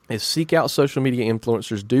be is seek out social media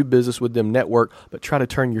influencers, do business with them, network, but try to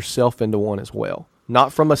turn yourself into one as well.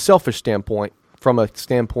 Not from a selfish standpoint, from a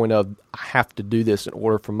standpoint of I have to do this in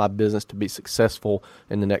order for my business to be successful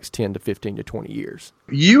in the next 10 to 15 to 20 years.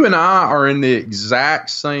 You and I are in the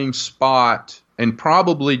exact same spot, and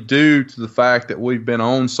probably due to the fact that we've been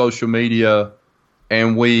on social media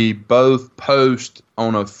and we both post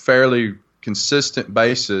on a fairly consistent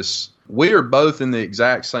basis. We are both in the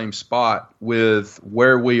exact same spot with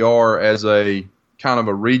where we are as a kind of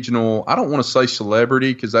a regional, I don't want to say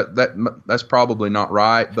celebrity, because that's probably not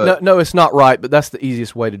right. But no, it's not right, but that's the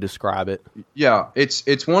easiest way to describe it. Yeah,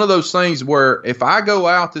 it's one of those things where if I go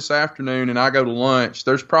out this afternoon and I go to lunch,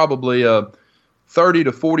 there's probably a 30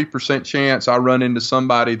 to 40% chance I run into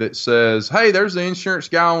somebody that says, "Hey, there's the insurance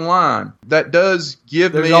guy online." That does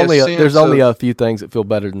give me a sense. There's only a few things that feel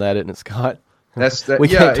better than that, isn't it, Scott? We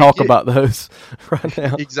can't talk about those right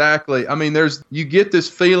now. Exactly. I mean, you get this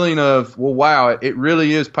feeling of, well, wow, it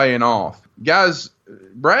really is paying off. Guys,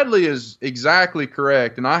 Bradley is exactly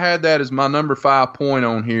correct, and I had that as my number 5 point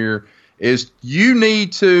on here, is you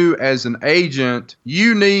need to, as an agent,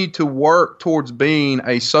 you need to work towards being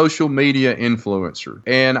a social media influencer.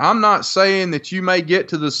 And I'm not saying that you may get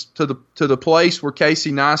to the place where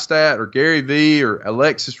Casey Neistat or Gary Vee or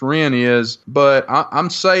Alexis Wren is, but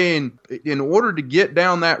I'm saying in order to get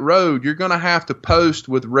down that road, you're going to have to post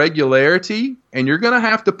with regularity, and you're going to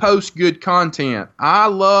have to post good content. I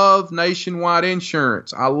love Nationwide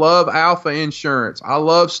Insurance. I love Alpha Insurance. I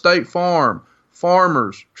love State Farm.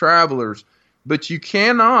 Farmers, Travelers, but you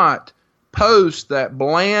cannot post that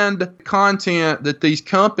bland content that these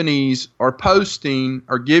companies are posting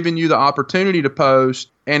or giving you the opportunity to post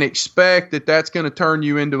and expect that that's going to turn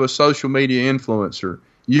you into a social media influencer.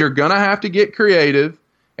 You're going to have to get creative,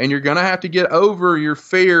 and you're going to have to get over your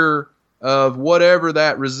fear of whatever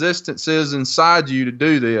that resistance is inside you to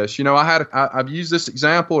do this. I've used this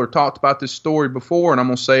example or talked about this story before, and I'm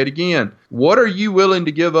going to say it again. What are you willing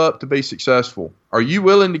to give up to be successful? Are you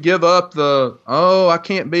willing to give up I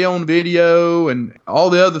can't be on video and all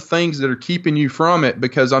the other things that are keeping you from it?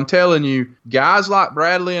 Because I'm telling you, guys like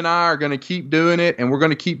Bradley and I are going to keep doing it, and we're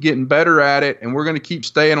going to keep getting better at it, and we're going to keep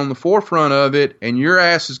staying on the forefront of it, and your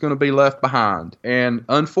ass is going to be left behind. And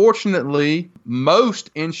unfortunately, most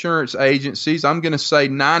insurance agencies, I'm going to say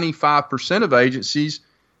 95% of agencies,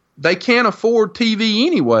 they can't afford TV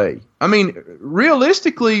anyway. I mean,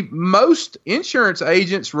 realistically, most insurance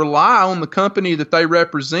agents rely on the company that they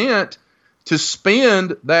represent to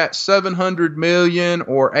spend that $700 million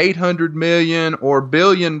or $800 million or $1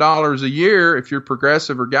 billion a year, if you're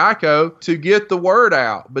Progressive or Geico, to get the word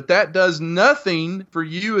out. But that does nothing for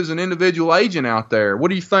you as an individual agent out there. What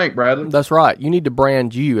do you think, Bradley? That's right. You need to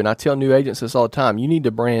brand you. And I tell new agents this all the time. You need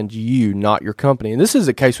to brand you, not your company. And this is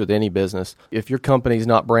the case with any business. If your company's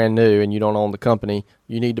not brand new and you don't own the company,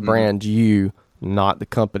 you need to brand you, not the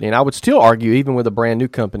company. And I would still argue, even with a brand new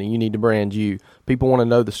company, you need to brand you. People want to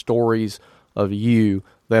know the stories of you.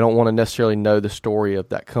 They don't want to necessarily know the story of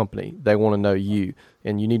that company. They want to know you.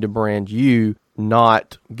 And you need to brand you,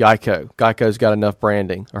 not Geico. Geico's got enough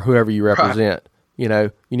branding, or whoever you represent. Right. You know,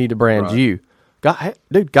 you need to brand you.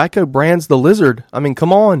 Dude, Geico brands the lizard. I mean,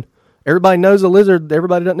 come on. Everybody knows the lizard.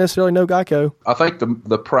 Everybody doesn't necessarily know Geico. I think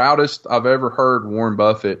the proudest I've ever heard Warren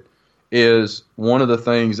Buffett is one of the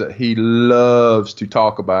things that he loves to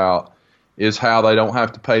talk about is how they don't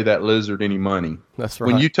have to pay that lizard any money. That's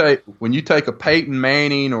right. When you take a Peyton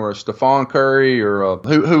Manning or a Stephon Curry or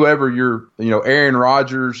whoever Aaron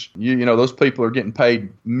Rodgers, you know those people are getting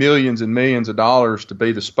paid millions and millions of dollars to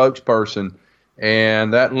be the spokesperson,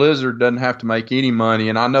 and that lizard doesn't have to make any money.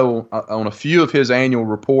 And I know on a few of his annual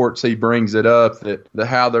reports he brings it up that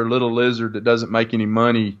how their little lizard that doesn't make any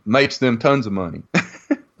money makes them tons of money.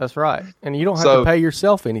 That's right. And you don't have to pay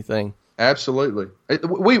yourself anything. Absolutely.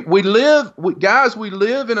 We live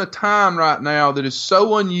in a time right now that is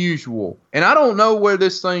so unusual. And I don't know where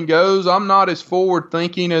this thing goes. I'm not as forward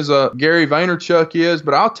thinking as Gary Vaynerchuk is,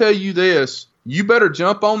 but I'll tell you this. You better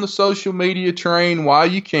jump on the social media train while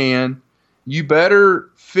you can. You better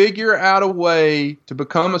figure out a way to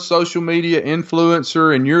become a social media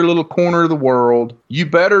influencer in your little corner of the world. You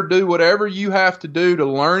better do whatever you have to do to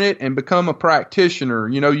learn it and become a practitioner.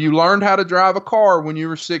 You know, you learned how to drive a car when you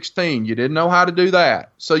were 16. You didn't know how to do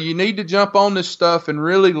that. So you need to jump on this stuff and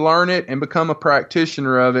really learn it and become a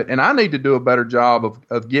practitioner of it. And I need to do a better job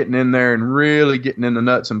of getting in there and really getting in the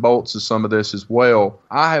nuts and bolts of some of this as well.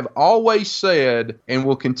 I have always said and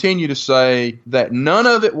will continue to say that none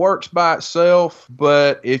of it works by itself,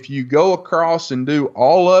 but if you go across and do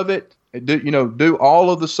all of it, do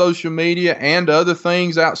all of the social media and other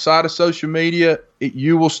things outside of social media,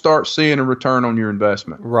 you will start seeing a return on your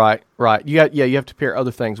investment. Right. You have to pair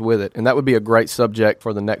other things with it. And that would be a great subject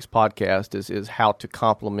for the next podcast is how to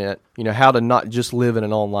complement, how to not just live in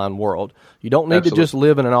an online world. You don't need to just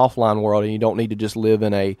live in an offline world, and you don't need to just live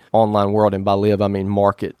in a online world. And by live, I mean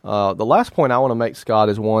market. The last point I want to make, Scott,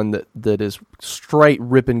 is one that is straight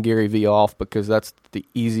ripping Gary Vee off, because that's the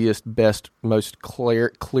easiest, best, most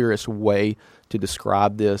clearest way to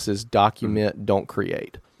describe this is document, don't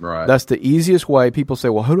create. Right. That's the easiest way. People say,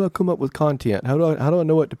 well, how do I come up with content? How do I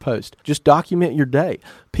know what to post? Just document your day.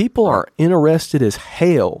 People are interested as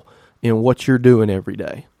hell in what you're doing every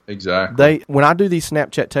day. Exactly. When I do these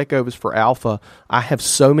Snapchat takeovers for Alpha, I have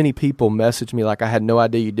so many people message me like, I had no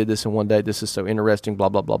idea you did this in one day. This is so interesting, blah,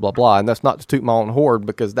 blah, blah, blah, blah. And that's not to toot my own horn,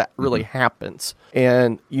 because that really happens.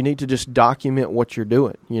 And you need to just document what you're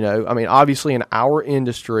doing. I mean, obviously in our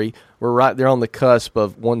industry, we're right there on the cusp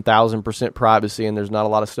of 1,000% privacy, and there's not a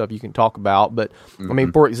lot of stuff you can talk about. But, I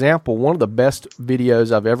mean, for example, one of the best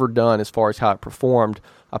videos I've ever done as far as how it performed,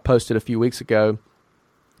 I posted a few weeks ago.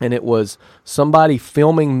 And it was somebody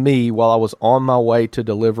filming me while I was on my way to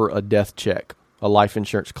deliver a death check, a life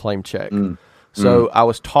insurance claim check. So I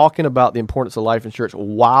was talking about the importance of life insurance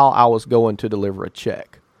while I was going to deliver a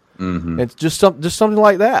check. It's just something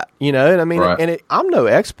like that, And I mean, I'm no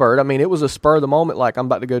expert. I mean, it was a spur of the moment, like, I'm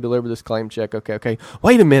about to go deliver this claim check. Okay.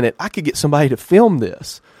 Wait a minute, I could get somebody to film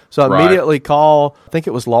this. So I immediately call, I think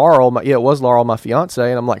it was Laurel. It was Laurel, my fiance.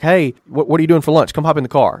 And I'm like, hey, what are you doing for lunch? Come hop in the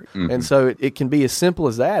car. And so it can be as simple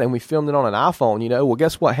as that. And we filmed it on an iPhone, Well,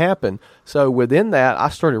 guess what happened? So within that, I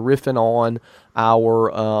started riffing on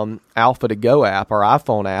our Alpha to Go app, our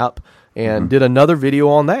iPhone app, and did another video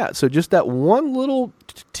on that. So just that one little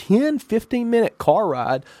 10, 15-minute car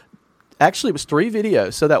ride. Actually, it was 3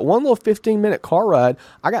 videos. So that one little 15-minute car ride,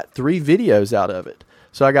 I got 3 videos out of it.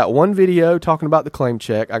 So I got one video talking about the claim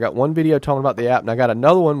check. I got one video talking about the app. And I got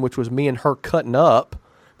another one, which was me and her cutting up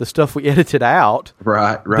the stuff we edited out.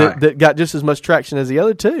 Right. That got just as much traction as the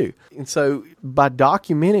other 2. And so by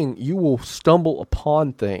documenting, you will stumble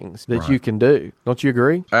upon things that you can do. Don't you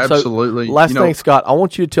agree? Absolutely. So, last thing, Scott, I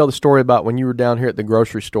want you to tell the story about when you were down here at the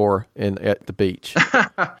grocery store at the beach.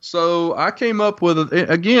 So I came up with,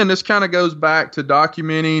 again, this kind of goes back to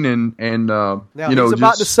documenting and now, he's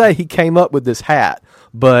about to say he came up with this hat.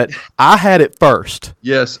 but I had it first.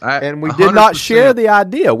 Yes. And we did not share the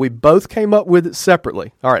idea. We both came up with it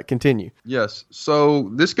separately. All right, continue. Yes. So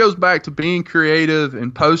this goes back to being creative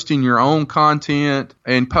and posting your own content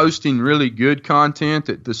and posting really good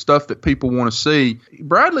content, the stuff that people want to see.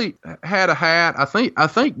 Bradley had a hat. I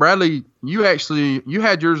think Bradley, you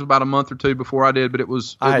had yours about a month or two before I did, but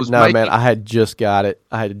I had just got it.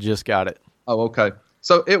 Oh, okay.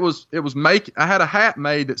 So I had a hat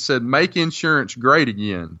made that said "Make Insurance Great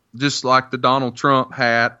Again," just like the Donald Trump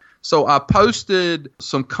hat. So I posted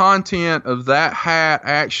some content of that hat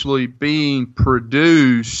actually being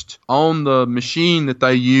produced on the machine that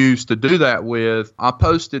they use to do that with. I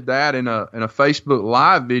posted that in a Facebook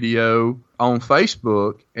Live video on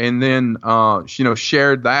Facebook, and then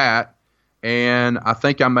shared that. And I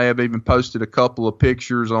think I may have even posted a couple of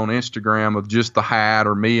pictures on Instagram of just the hat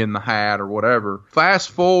or me in the hat or whatever. Fast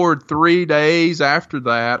forward 3 days after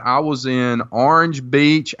that, I was in Orange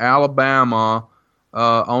Beach, Alabama,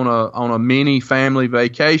 on a mini family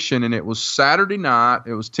vacation, and it was Saturday night.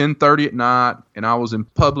 It was 10:30 at night, and I was in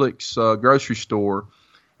Publix grocery store.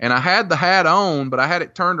 And I had the hat on, but I had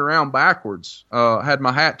it turned around backwards. I had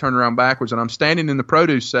my hat turned around backwards, and I'm standing in the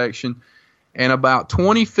produce section. And about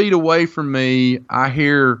 20 feet away from me, I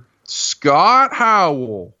hear Scott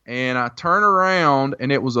Howell. And I turn around,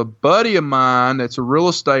 and it was a buddy of mine that's a real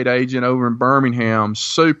estate agent over in Birmingham.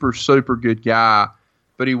 Super, super good guy.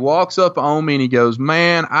 But he walks up on me, and he goes,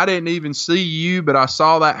 "Man, I didn't even see you, but I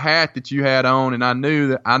saw that hat that you had on, and I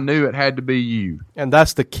knew it had to be you." And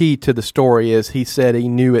that's the key to the story is he said he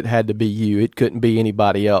knew it had to be you. It couldn't be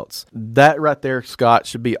anybody else. That right there, Scott,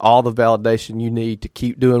 should be all the validation you need to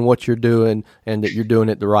keep doing what you're doing and that you're doing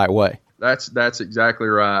it the right way. That's exactly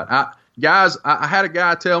right. I had a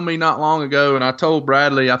guy tell me not long ago, and I told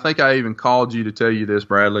Bradley, I think I even called you to tell you this,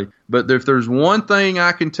 Bradley, but if there's one thing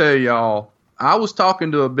I can tell y'all, I was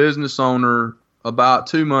talking to a business owner about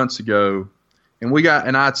 2 months ago,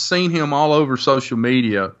 and I'd seen him all over social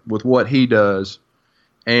media with what he does,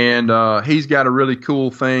 and he's got a really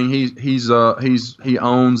cool thing. He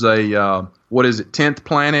owns a 10th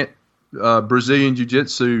Planet Brazilian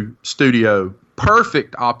Jiu-Jitsu studio.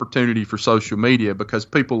 Perfect opportunity for social media because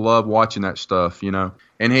people love watching that stuff,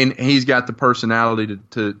 And he's got the personality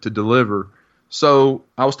to deliver. So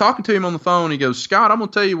I was talking to him on the phone. He goes, "Scott, I'm going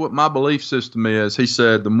to tell you what my belief system is." He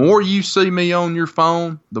said, "The more you see me on your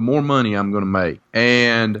phone, the more money I'm going to make."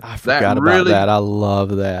 And I forgot about that. I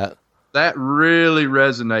love that. That really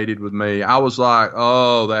resonated with me. I was like,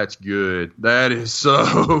 "Oh, that's good. That is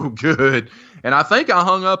so good." And I think I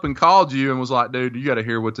hung up and called you and was like, "Dude, you got to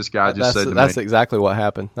hear what this guy just said to me." That's exactly what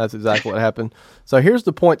happened. So here's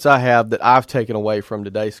the points I have that I've taken away from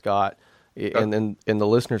today, Scott. And the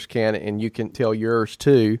listeners can, and you can tell yours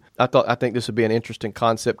too. I think this would be an interesting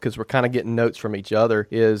concept because we're kind of getting notes from each other.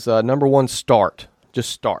 Is number one, start. Just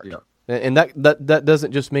start. Yeah. And that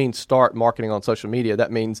doesn't just mean start marketing on social media. That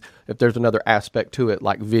means if there's another aspect to it,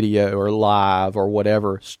 like video or live or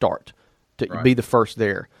whatever, start. Be the first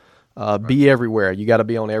there. Be everywhere. You got to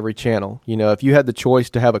be on every channel. If you had the choice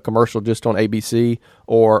to have a commercial just on ABC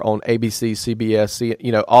or on ABC,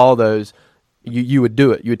 CBS, all those. You would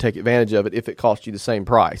do it. You would take advantage of it if it cost you the same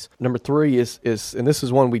price. Number three is and this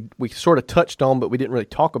is one we sort of touched on, but we didn't really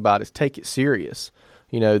talk about, is take it serious.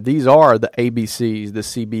 These are the ABCs, the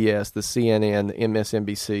CBS, the CNN, the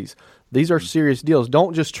MSNBCs. These are serious deals.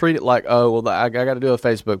 Don't just treat it like, oh, well, I got to do a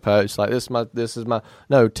Facebook post. Like this is my.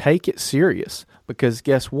 No, take it serious because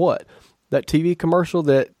guess what? That TV commercial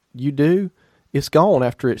that you do, it's gone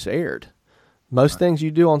after it's aired. Most things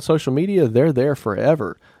you do on social media, they're there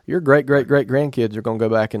forever. Your great-great-great-grandkids are going to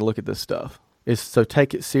go back and look at this stuff. So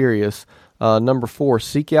take it serious. Number 4,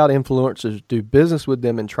 seek out influencers, do business with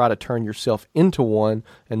them, and try to turn yourself into one,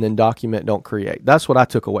 and then document, don't create. That's what I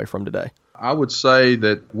took away from today. I would say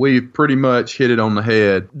that we've pretty much hit it on the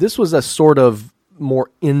head. This was a sort of more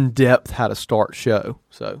in-depth how to start show.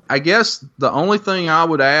 So I guess the only thing I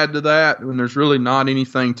would add to that, and there's really not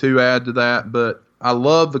anything to add to that, but I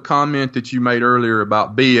love the comment that you made earlier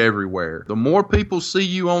about be everywhere. The more people see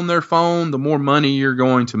you on their phone, the more money you're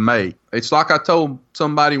going to make. It's like I told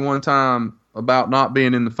somebody one time about not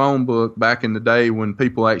being in the phone book back in the day when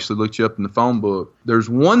people actually looked you up in the phone book. There's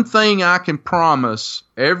one thing I can promise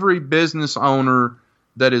every business owner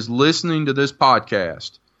that is listening to this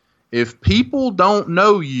podcast. If people don't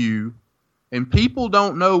know you and people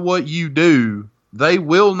don't know what you do, they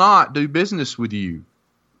will not do business with you.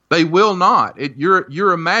 They will not.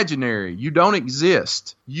 You're imaginary. You don't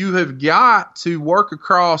exist. You have got to work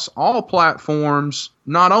across all platforms,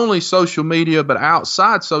 not only social media, but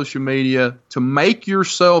outside social media to make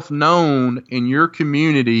yourself known in your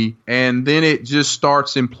community, and then it just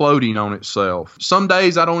starts imploding on itself. Some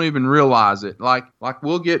days I don't even realize it. Like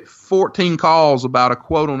we'll get 14 calls about a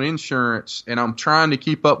quote on insurance, and I'm trying to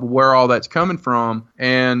keep up with where all that's coming from.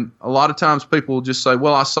 And a lot of times people will just say,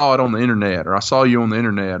 well, I saw it on the internet, or I saw you on the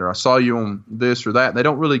internet, or I saw you on this or that. They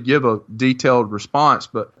don't really give a detailed response.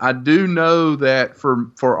 But I do know that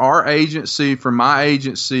for our agency, for my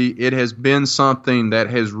agency, it has been something that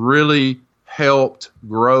has really helped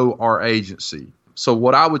grow our agency. So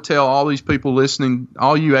what I would tell all these people listening,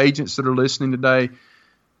 all you agents that are listening today,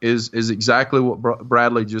 is exactly what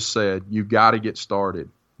Bradley just said. You've got to get started.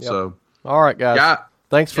 Yep. So, all right, guys.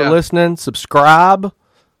 Thanks for listening. Subscribe.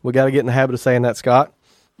 We got to get in the habit of saying that, Scott.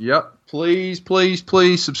 Yep. Please, please,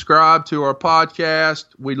 please subscribe to our podcast.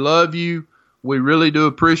 We love you. We really do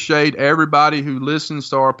appreciate everybody who listens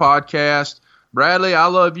to our podcast. Bradley, I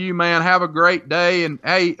love you, man. Have a great day. And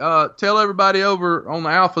hey, tell everybody over on the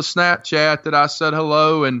Alpha Snapchat that I said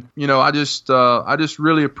hello. And I just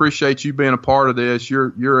really appreciate you being a part of this.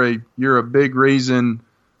 You're a big reason.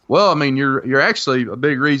 Well, I mean, you're actually a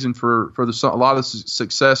big reason for a lot of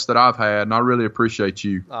success that I've had, and I really appreciate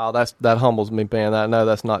you. Oh, that humbles me, man. I know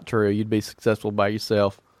that's not true. You'd be successful by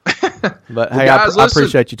yourself. But well, hey, guys, I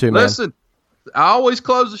appreciate you too, man. Listen. I always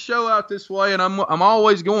close the show out this way, and I'm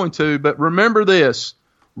always going to. But remember this: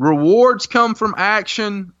 rewards come from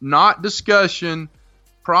action, not discussion.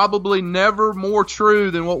 Probably never more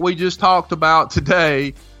true than what we just talked about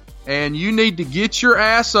today. And you need to get your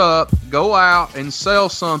ass up, go out and sell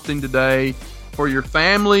something today for your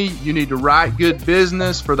family. You need to write good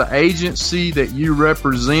business for the agency that you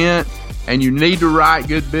represent, and you need to write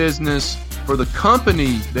good business for the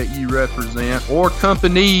company that you represent, or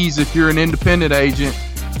companies if you're an independent agent.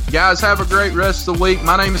 Guys, have a great rest of the week.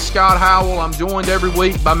 My name is Scott Howell. I'm joined every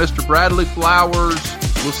week by Mr. Bradley Flowers.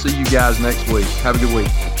 We'll see you guys next week. Have a good week.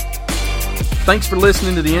 Thanks for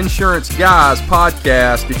listening to the Insurance Guys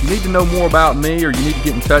podcast. If you need to know more about me, or you need to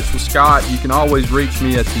get in touch with Scott, you can always reach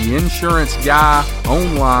me at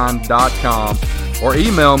theinsuranceguyonline.com or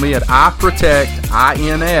email me at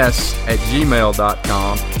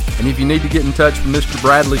iprotectins@gmail.com. And if you need to get in touch with Mr.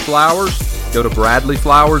 Bradley Flowers, go to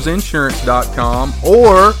bradleyflowersinsurance.com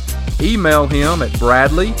or email him at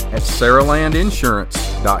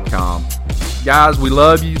bradley@saralandinsurance.com. Guys, we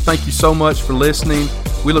love you. Thank you so much for listening.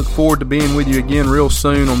 We look forward to being with you again real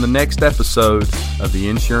soon on the next episode of The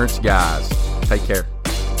Insurance Guys. Take care.